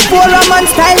 Dead before a man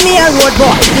style me a road,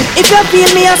 boy. If you feel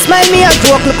me a smile, me a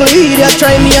joke. Look idiot,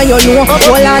 try me and you know.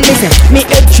 Hold on, listen, me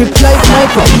head trip like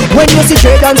Michael. When you see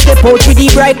Trade and step out with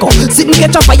the bright up. Sit and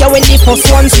catch a fire when the first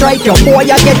one strike you. Boy,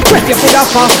 you get quick, you could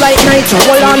have fast like nitro.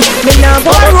 Hold on, me nah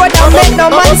go road and make no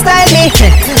man style me.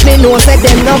 Me know say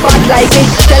them no bad like me.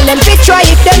 Tell them to try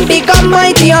if them big and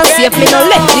mighty and safe. Me no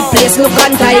let the place look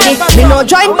untidy. Me no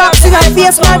join boxing and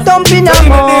face man thumping a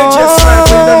mouth.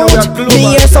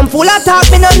 Me hear some full of talk,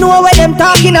 me no know what them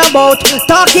talking about.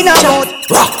 Talking about.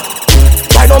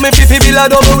 Why don't me pipi bill a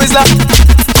double whistler?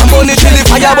 I'm only chilly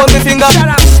fire on me finger.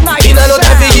 In a no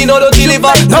time for you know to deliver.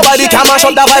 Nobody can mash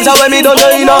up the vibes when me don't know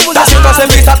enough. That's because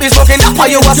them face up is smoking. That's why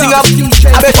you a singer.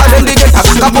 I bet for them they get a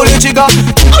cock pull the trigger.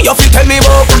 You fit tell me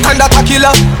about cock and that a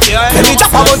killer. Let me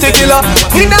drop about the killer.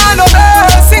 Me nah no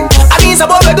mercy. I mean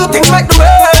about we do things like the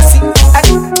mercy.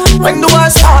 When the war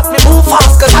start me move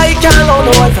fast, cause I can't know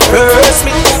no one to curse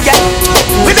me. Yeah,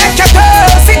 we make you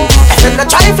thirsty. And the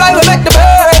try fly we make the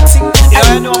birds sing.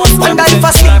 Wonder if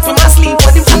I sleep in my sleep,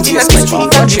 but if I'm in the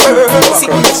street and she hurts.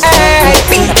 Hey,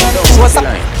 what's up?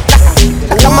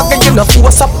 Come again, you know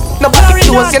what's up. Nobody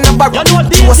knows you never run.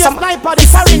 What's up?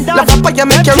 Never buy you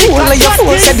make your rule like your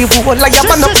phone said the whole like your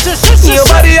fan up.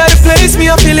 Nobody had a place me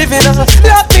up living on.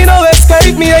 Let me know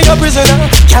escape me and your prisoner.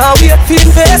 Can't wait for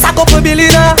invest a couple billion.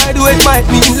 I do it might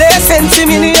mean less sense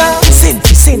million.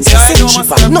 Sense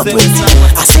cheaper, not 20.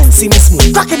 A sense me smooth,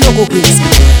 cracking no go crazy.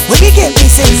 When we get me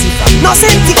sense no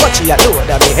sense coachy, I know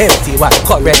that me empty one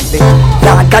correctly.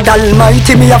 Lord God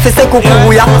Almighty, me have to say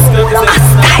kukuya. A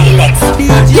stylex.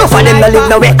 You for them no live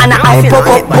no way and I pop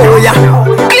up boya.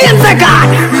 Clean the God.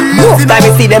 Most time me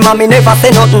see them and me never say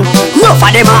nothing. No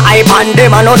for them a hype and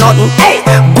them a know nothing. Hey,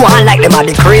 go on like them a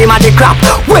the cream of the crop.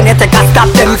 When you take a stop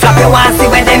them flap, you want see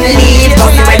where them live, go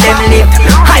see where them live.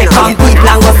 Hype and people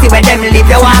and go see where them live.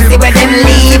 You want see where them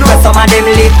live, where some of them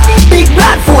live. Big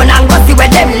blood phone and go see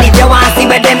where them live. You want see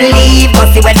where them live, go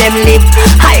see where them live.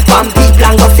 Hype and people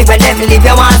and go see where them live.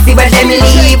 You want see where them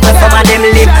live, where some of them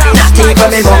live. Not even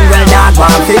me mongrel dog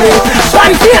want to live.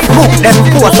 On Facebook them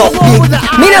post up big.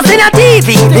 Me no see no TV,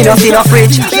 me no see no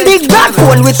fridge. Big blood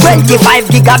phone with 25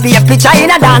 gigabit picture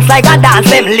in a dance like a dance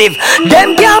them live.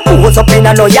 Them can't pose up in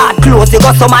a no yard close. You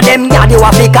got some of them yard you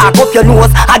have to cock up your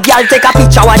nose. A girl take a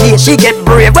picture one day she get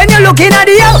brave. When you looking at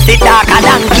the house it darker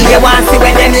than key. You want see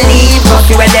where them live, go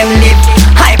see where them live.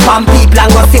 Hype on people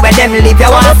and go see where them live. You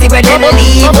want see where them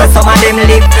live, where some of them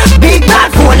live. Big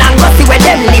bad phone and go see where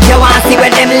them live. You want see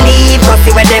where them live, go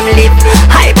see where them live.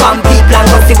 Hype on people and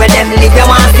go see where them live. You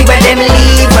want see where them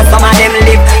live, where some of them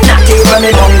live. Not even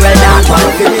me mongrel dog want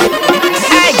to live.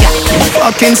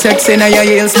 Fucking sexy now your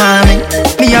heels, mommy.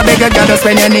 Me a beg a girl to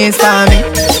spend your knees for me.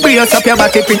 Brace up your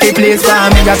body, pretty please for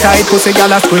me. Your tight pussy,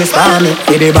 girl a squeeze for me.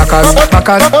 With the backers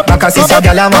is a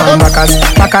girl a man. Backers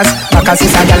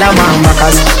is a girl a man.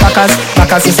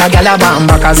 Backers is a girl a man.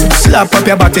 Backers slap up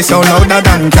your body so louder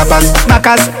than clappers.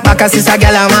 Backers is a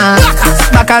girl a man.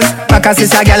 Backers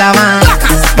is a girl a man.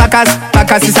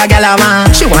 Backers is a girl a man.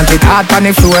 She want it hard on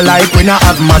the floor like we not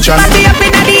have mattress. Body up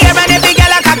in the air and every girl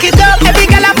a cock it up. Every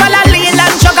girl a follow lean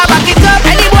and sugar back it up.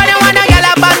 Anybody wanna girl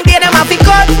a band, they them a fi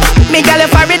cut. Me girl a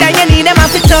forehead and you need them a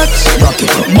fi touch.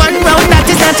 One round that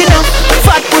is not enough.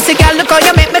 Fat pussy girl, look how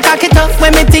you make me cock it up.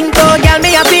 When me think oh girl,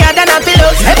 me happier than a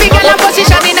pillow. Every girl a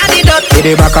position in a the dot. With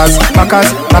the backers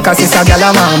is a girl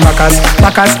a man. Backers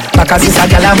is a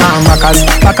girl a man.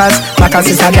 Backers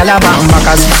is a girl a man.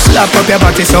 Backers slap up your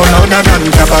body so louder than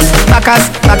clappers. Backers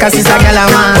is a girl a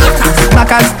man.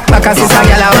 Backers is a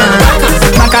girl a man.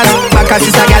 Backers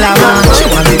is a girl a man. She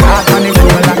want it hard on the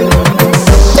floor like.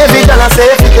 Every girl I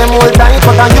say fit them all tight,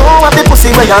 but I you have the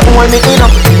pussy where you hold me in up.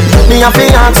 Me a fi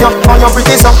ask you, how you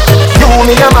pretty so? You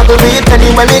me a Marguerite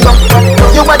anywhere me go.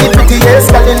 You are the prettiest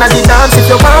girl inna the dance. If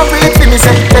you want breathe for me,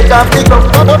 say take off the glove.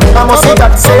 I must see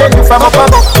that say you from up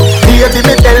above. Baby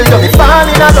me tell you, me fall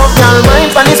in love. Girl mind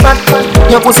pon the spot,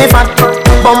 your pussy fat,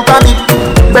 bump a bit,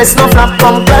 breast no flap,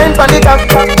 come climb pon the top,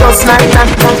 just like that.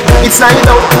 It's like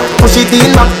out, push it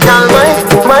in back, girl mind,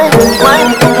 mind,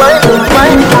 mind, mind,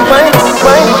 mind, mind,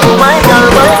 mind, mind, girl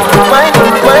mind, mind,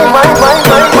 mind,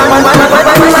 mind, mind,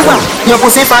 mind. Your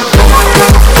pussy fat.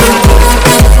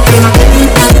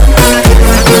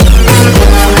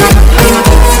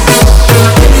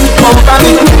 Bump a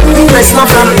bit, breast no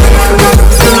flap.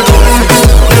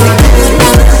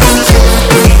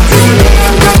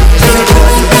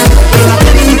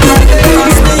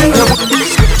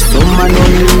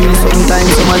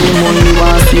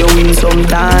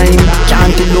 Sometime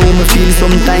can't you know me feel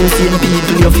sometimes. Same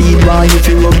people you feel while you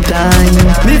feel up time.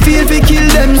 Me feel we kill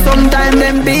them sometime.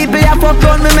 Them people ya fuck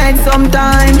on me mad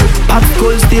sometime. Pop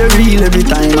skull stay real every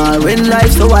time. All when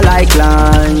life so I like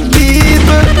line.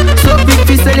 People so quick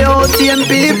fi sell you out. Same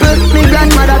people me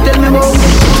grandmother tell me about.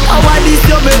 How I this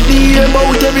you make me hear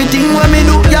about everything when me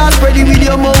do. You spread it with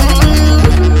your mouth.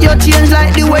 You change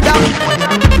like the weather.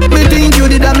 Me think you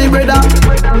did that me brother.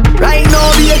 Right now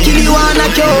be a kill you and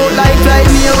knock you out like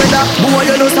me a weather. Boy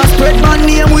you just a spread man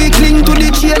name. We cling to the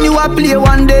chain. You a play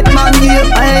one dead man game.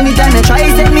 And anytime you try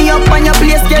set me up on your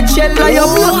place get shell like your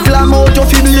blood clam out. You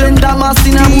feel million damas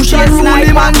in a bush and roll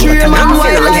him and dream and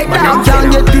wild like that. Can't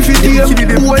get piffy team.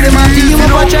 Boy them a team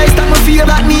up a try stop my fear.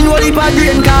 That mean what if a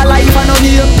drain call life and no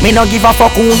game. Me no give a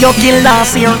fuck who you kill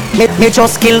last year. Me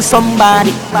just kill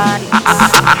somebody.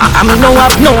 I me no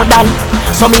have no dad,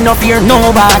 so me no fear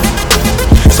nobody.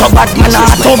 So bad man a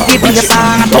top the place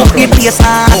and top the place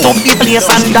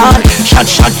and done. Shot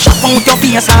out your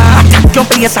face and attack your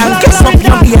place and kiss up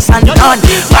your face and done.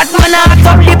 Bad man a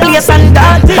top the place and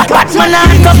done. Bad man a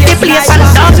top the place and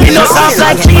done. Me no soft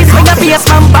like cheese when your face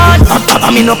and bad. I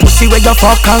me no pussy where you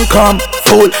fuck and come.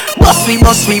 Fool, bust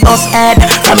head.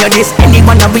 From your this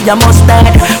anyone a be a must dead.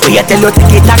 We a tell you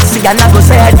take it taxi and I go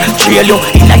said. Trail you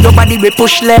inna your body we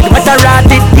push lead. What a rat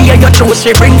it here your choice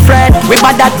we bring Fred. We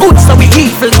bad that good so we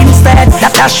evil instead.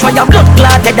 That dash for your blood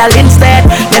clot dead all instead.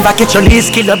 Never catch your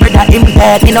least kill your brother him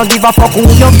dead. Me no give a fuck who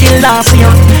you kill last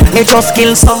year. Me just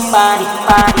kill somebody.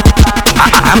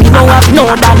 I me no have no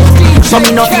dad, so me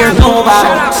no fear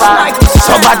nobody.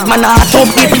 So bad man a top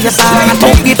the place and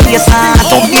top the place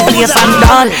and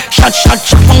done. Shot out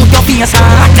your face and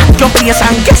attack your place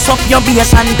and guess up your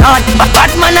base and done. But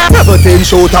bad man a everything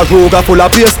shoot a Ruger full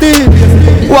of pasty.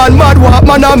 One mad walk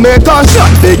man a make a shot.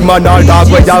 Big man all dog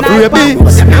where you baby.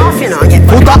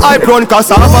 Put a hype run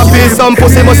cassava piece. Some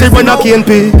pussy must run a cane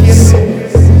piece.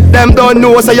 Them don't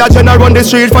know say you general run the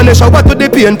street from the shower to the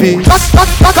PNP.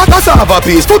 Cassava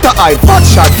piece, put a eye, fat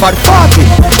shot, fat party.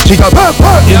 Chica burp,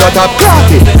 in a top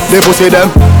party. They pussy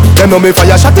them know me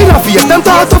fire shot in a face. Them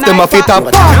thought of them a fit a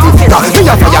party. Me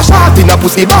a fire shot in a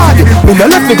pussy body. Me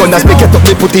no left me gun as me get up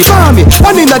me put it for me.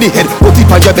 One in the head, put it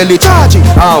on your belly charge it.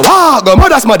 Wow, go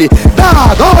mother's muddy.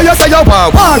 Dog, oh you say you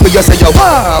want war, you say you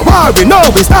want war. We know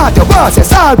we start your boss, say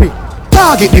sorry.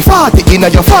 Target the 40 in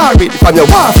your forehead. From your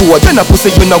war forward, then a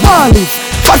pussy you no want live.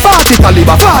 For 40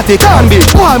 caliber, 40 can be.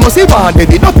 Boy must be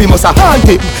banded, it up he must a haunt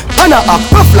him. And a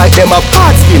act rough like them a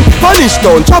hard skin. Polish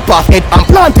down, chop off head and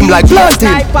plant him like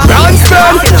planting.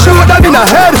 Grandstand, shoot them in a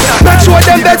head. Make sure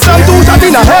them dead some two shot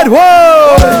in a head.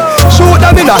 Whoa, shoot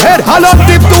them in a head. Hand up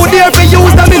tip too dear for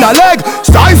use them in a leg.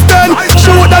 Strife then,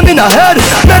 shoot them in a head.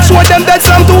 Make sure them dead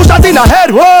some two shot in a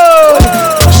head. Whoa,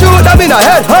 shoot them in a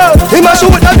head. He must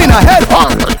shoot them in a head.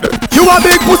 You a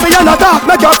big pussy and a talk,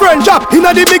 make your friend drop.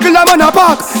 Inna the big lamb and a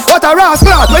park. What a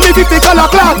rascal, 20-50 color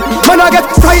clock. Man a get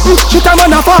frightened, shit a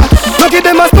man a fart. Don't give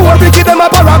them a story, give them a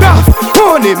paragraph.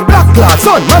 Phone him, black clock,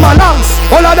 son, mama langs.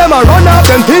 All of them a run off,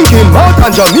 them thinking Mount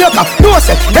and Jamaica. No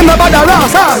set, them a bad a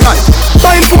ras, alright.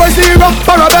 Time 40,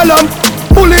 parabellum.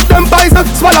 Bullet them bison,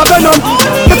 swallow venom.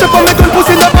 Catch up on me gun,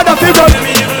 pussy no bad a freedom.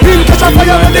 Him catch a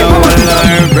fire, they come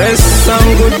on. Breast some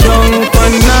good junk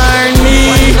on our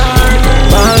knee.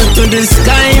 Fall to the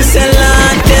sky, say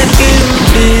Lord, take him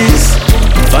please.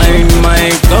 Find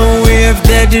my go wave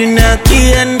dead in a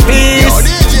key and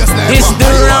peace. It's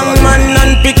the wrong man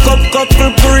and pick up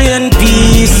couple brain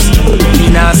piece.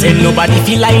 Me nah send nobody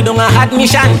feel like don't a hard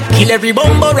mission. Kill every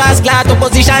bumbo rascal out of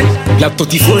position. Glock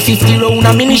 34-50 round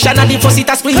ammunition and the first it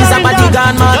a squeeze a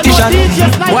bodyguard mortician.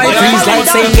 Why freeze like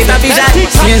saying get a vision?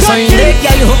 Saying so in leg,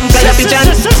 yeah you hope call a pigeon.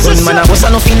 Gunman a boss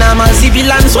a no normal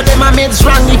civilian. So them a meds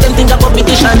wrong if them think a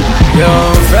competition. Yo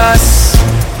Frost,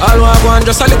 All I want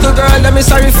just a little girl, let me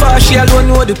sorry for. She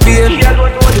alone know the pain.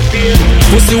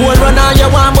 Pussy won't run all you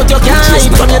want, but you can't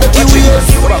hide from your dirty ways.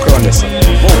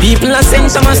 People are send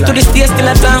Thomas to the stage, still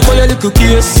a talk for your little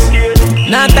case.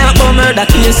 Not talk about murder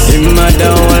case. Him a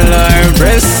down her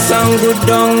breasts and go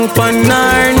down on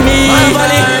her knees.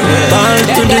 Fall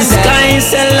to the sky,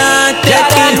 sell her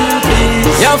taking.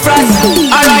 Yo, Frost,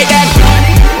 alright then.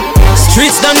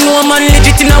 Streets don't know man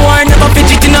legit in a war, never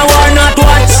fidget in a war, not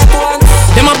once.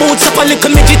 Them a boots up a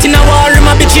little midget in a war, them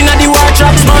a bitch in a the war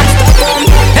tracks, man.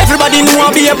 Everybody know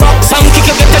I be a box, and kick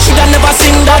you get a should I never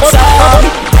sing that song.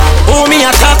 Oh, me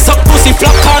a talk, suck pussy,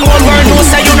 flop can one word, no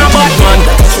say you no bad man.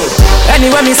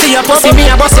 Anyway, me see your pussy,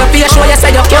 me a bust your face, show you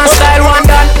say you can't style one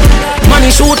done. Money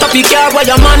shoot up your car where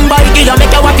your man buy, give you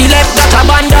make a wappy left that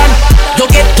abandon. You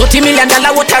get $30 million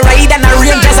what a ride and a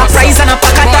range as a prize and a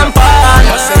pack of tampon.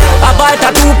 A bite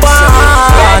a 2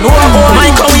 pound. Oh,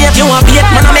 my career, you a bait,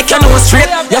 man I make your nose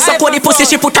straight. You support the pussy,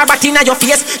 she put her back in your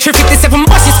face. She 57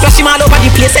 buses, splash him all over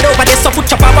the place. Head over there, so put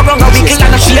your power wrong, a wiggle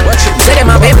and a shake. Say them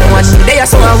a baby one, they are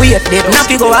so a wait. They not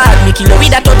fi go hard, me kill you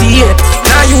with a 38.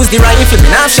 Now use the rifle,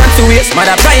 now shot to waste.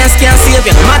 Mother Brian's can't save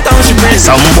you, no matter how she brings.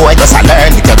 Some boy just a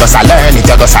learn it, you just a learn it,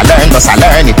 you just a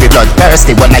learn it. Be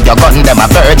bloodthirsty, when your gun, them a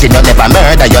virgin. You never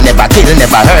murder, you never kill,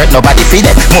 never hurt. Nobody feed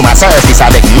it, mama surface, I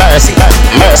beg mercy.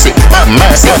 Mercy,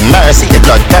 mercy, mercy. The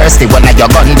bloodthirsty, when your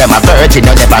gun, them a virgin.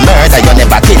 You never murder, you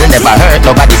never kill, never hurt.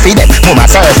 Nobody feed it, mama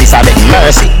surface, I beg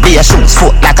mercy. Be a shoes,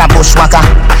 foot like a bushwhacker.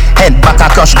 Head back a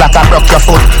crush back a broke your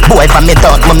foot. Boy from me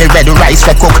thought mommy red rice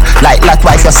we cook. Like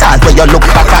wife your salt where you look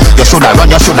back at. You shoulda run,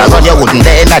 you wouldn't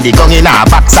dare. Now the gun in a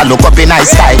box I look up in a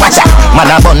sky. Watch out, man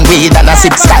a bun weed and a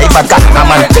sip sky vodka. A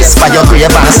man piss for your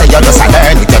grave and say you just a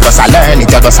learn it. You just a learn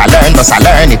it, you just a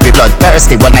learn it. Be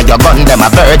bloodthirsty when your gun them a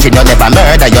virgin. You never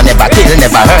murder, you never kill,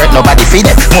 never hurt. Nobody feed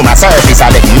it, mama surface I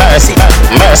beg mercy.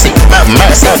 Mercy,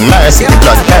 mercy, mercy. Be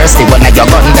bloodthirsty when your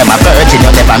gun them a virgin.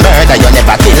 You never murder, you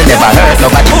never kill, never hurt.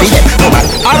 Nobody feed it.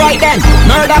 Alright then,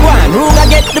 murder one, Ruga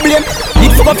get the blame.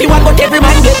 It fuck up you one, but every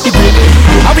man get the blame.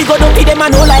 How we go down to them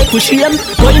and no like we shame.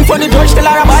 Going for the judge, tell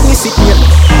her about me sit here.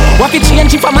 What it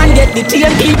change if a man get the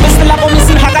TM. People still have a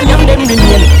missing hag and young them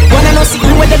remain. Wanna know see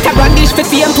you with the brandish for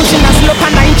fame. Pushing a slope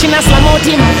and 9 in a slam out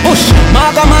him. Push,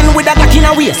 maga man with a gack in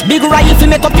a waist. Big rifle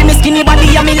make up in the skinny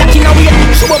body and me lack in a weight.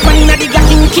 Show up and in a the gack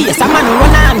in case. A man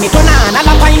run on me, turn on, all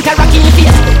a pint a rock in your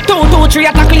face. 2, 2, 3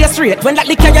 attack clear straight. When that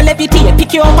liquor you levitate,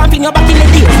 pick you up and pin your back in the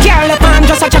day. Carl up and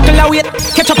just a chuckle a wait.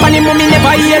 Catch up on him, mommy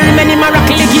never hear him any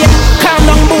miracle again. Calm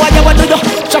down, boy, you what do you?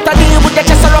 Shut a deal with the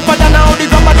chest or upper than how the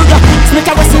grabber do you? Smith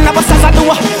a wrestling a bus as a do.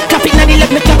 Clap it na the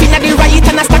left, me clap it na the right,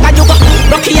 and a stack a yoga.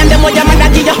 Rocky and them what your man a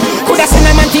give you. Coulda seen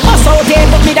a man to bust out there,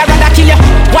 but me da rather kill you.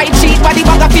 White sheet body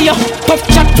bag a for you. Puff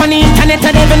chat on the internet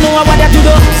and even know what to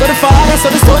do. So the father,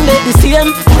 so the son, they the same.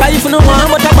 Rifle no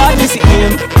one, but a bad missy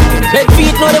aim. Big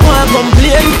feet no they want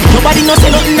complain. Nobody no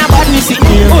say nothing about me see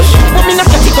aim. Push, but me not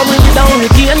get it coming down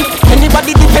again.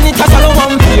 Anybody defend it as a low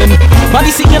one pain.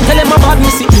 Body see him, tell him about me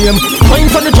see him.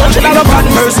 Going for the judge, a bad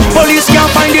person. Police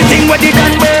can't find the thing where they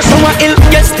done worse. So I ill,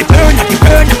 yes the burn, at the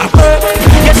burn, at work.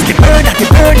 Yes the burn, at the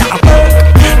burn, at work.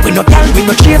 We no gal, we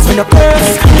no chase, we no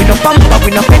purse. We no bumper,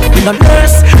 we no pet, we no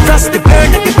nurse. Frost the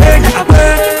burn, at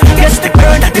work. Yes the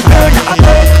burn, at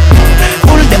work.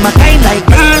 Pull them a kind like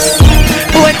curse.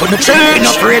 Boy, couldn't church. We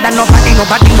no afraid of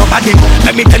nobody.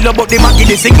 Let me tell you about the Maggie,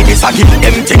 the singing, the saggy.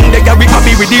 Them thing they carry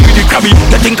happy with the crabby.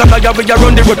 You think I'm like we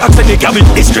run the road, accent the cabby.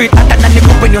 The street hotter than the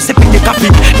cup when you're sipping the coffee.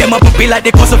 Them a puppy like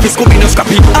the cause of his scoopy, no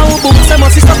scrappy. Our books, I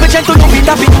must stop with gentle, don't be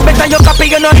tappy. Better you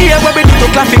copy, you know here where we do to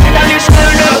clap it.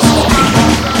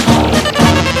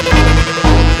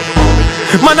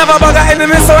 Man have a bag of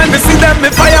enemies, so when me see them,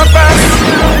 me fire fast.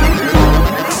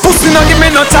 Pussy no give me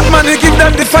no chat, man, we give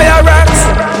them the fire rats.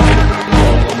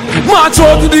 March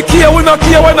out to the key, we no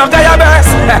care when I'm diabetes.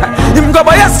 Him go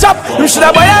buy a chop, him shoulda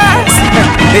buy a ass.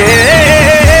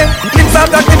 Hey, clips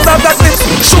after clips,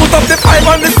 shoot up the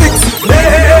 5 and the 6.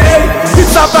 Hey,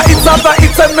 hits after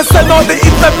hits, and me send all the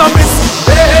hits them no miss.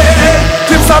 Hey,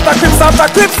 clips after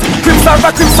clips.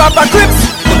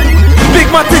 Big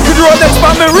matic with Rolex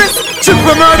on my wrist,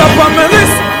 triple murder on my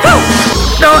list.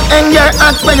 Don't hang your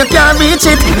hat when you can't reach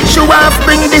it. Show off,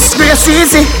 bring disgrace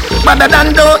easy. Better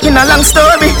than though in a long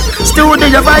story.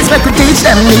 Studio your voice, make we teach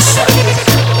them this.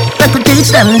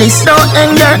 Don't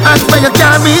hang your hat when you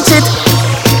can't reach it.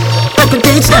 Make we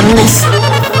teach them this.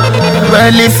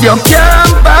 Well, if you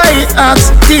can't buy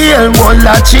ox tail, wall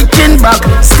a chicken back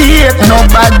steak.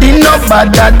 Nobody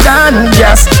than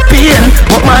just pain.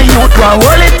 But my youth want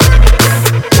hold it.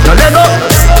 No let go.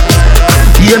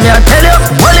 Hear me, I tell you,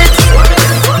 hold it.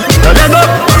 No let go.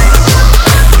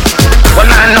 Well,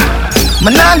 man,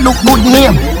 Man, I look good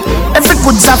name. Every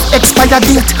goods have expired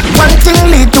date. One thing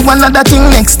lead to another thing,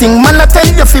 next thing. Man, I tell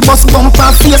you fi bust bump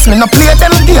and face. Me no play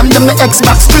them game, them me X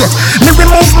back straight. Me we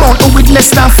move mountain with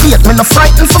less than faith. Me no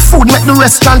frightened for food, make the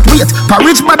restaurant wait.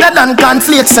 Porridge better than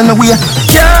cornflakes anyway.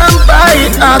 Can't buy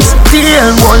ox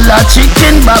tail, whole a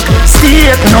chicken back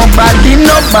steak. Nobody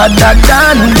no better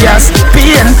than gas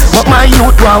pain. But my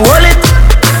youth want hold it.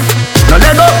 No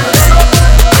let go.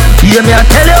 Hear me I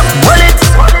tell you, hold it.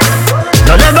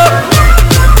 No let go.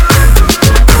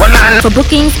 For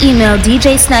bookings, email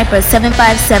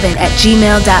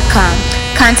djsniper757@gmail.com.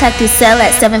 Contact his cell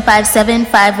at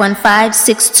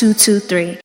 757-515-6223.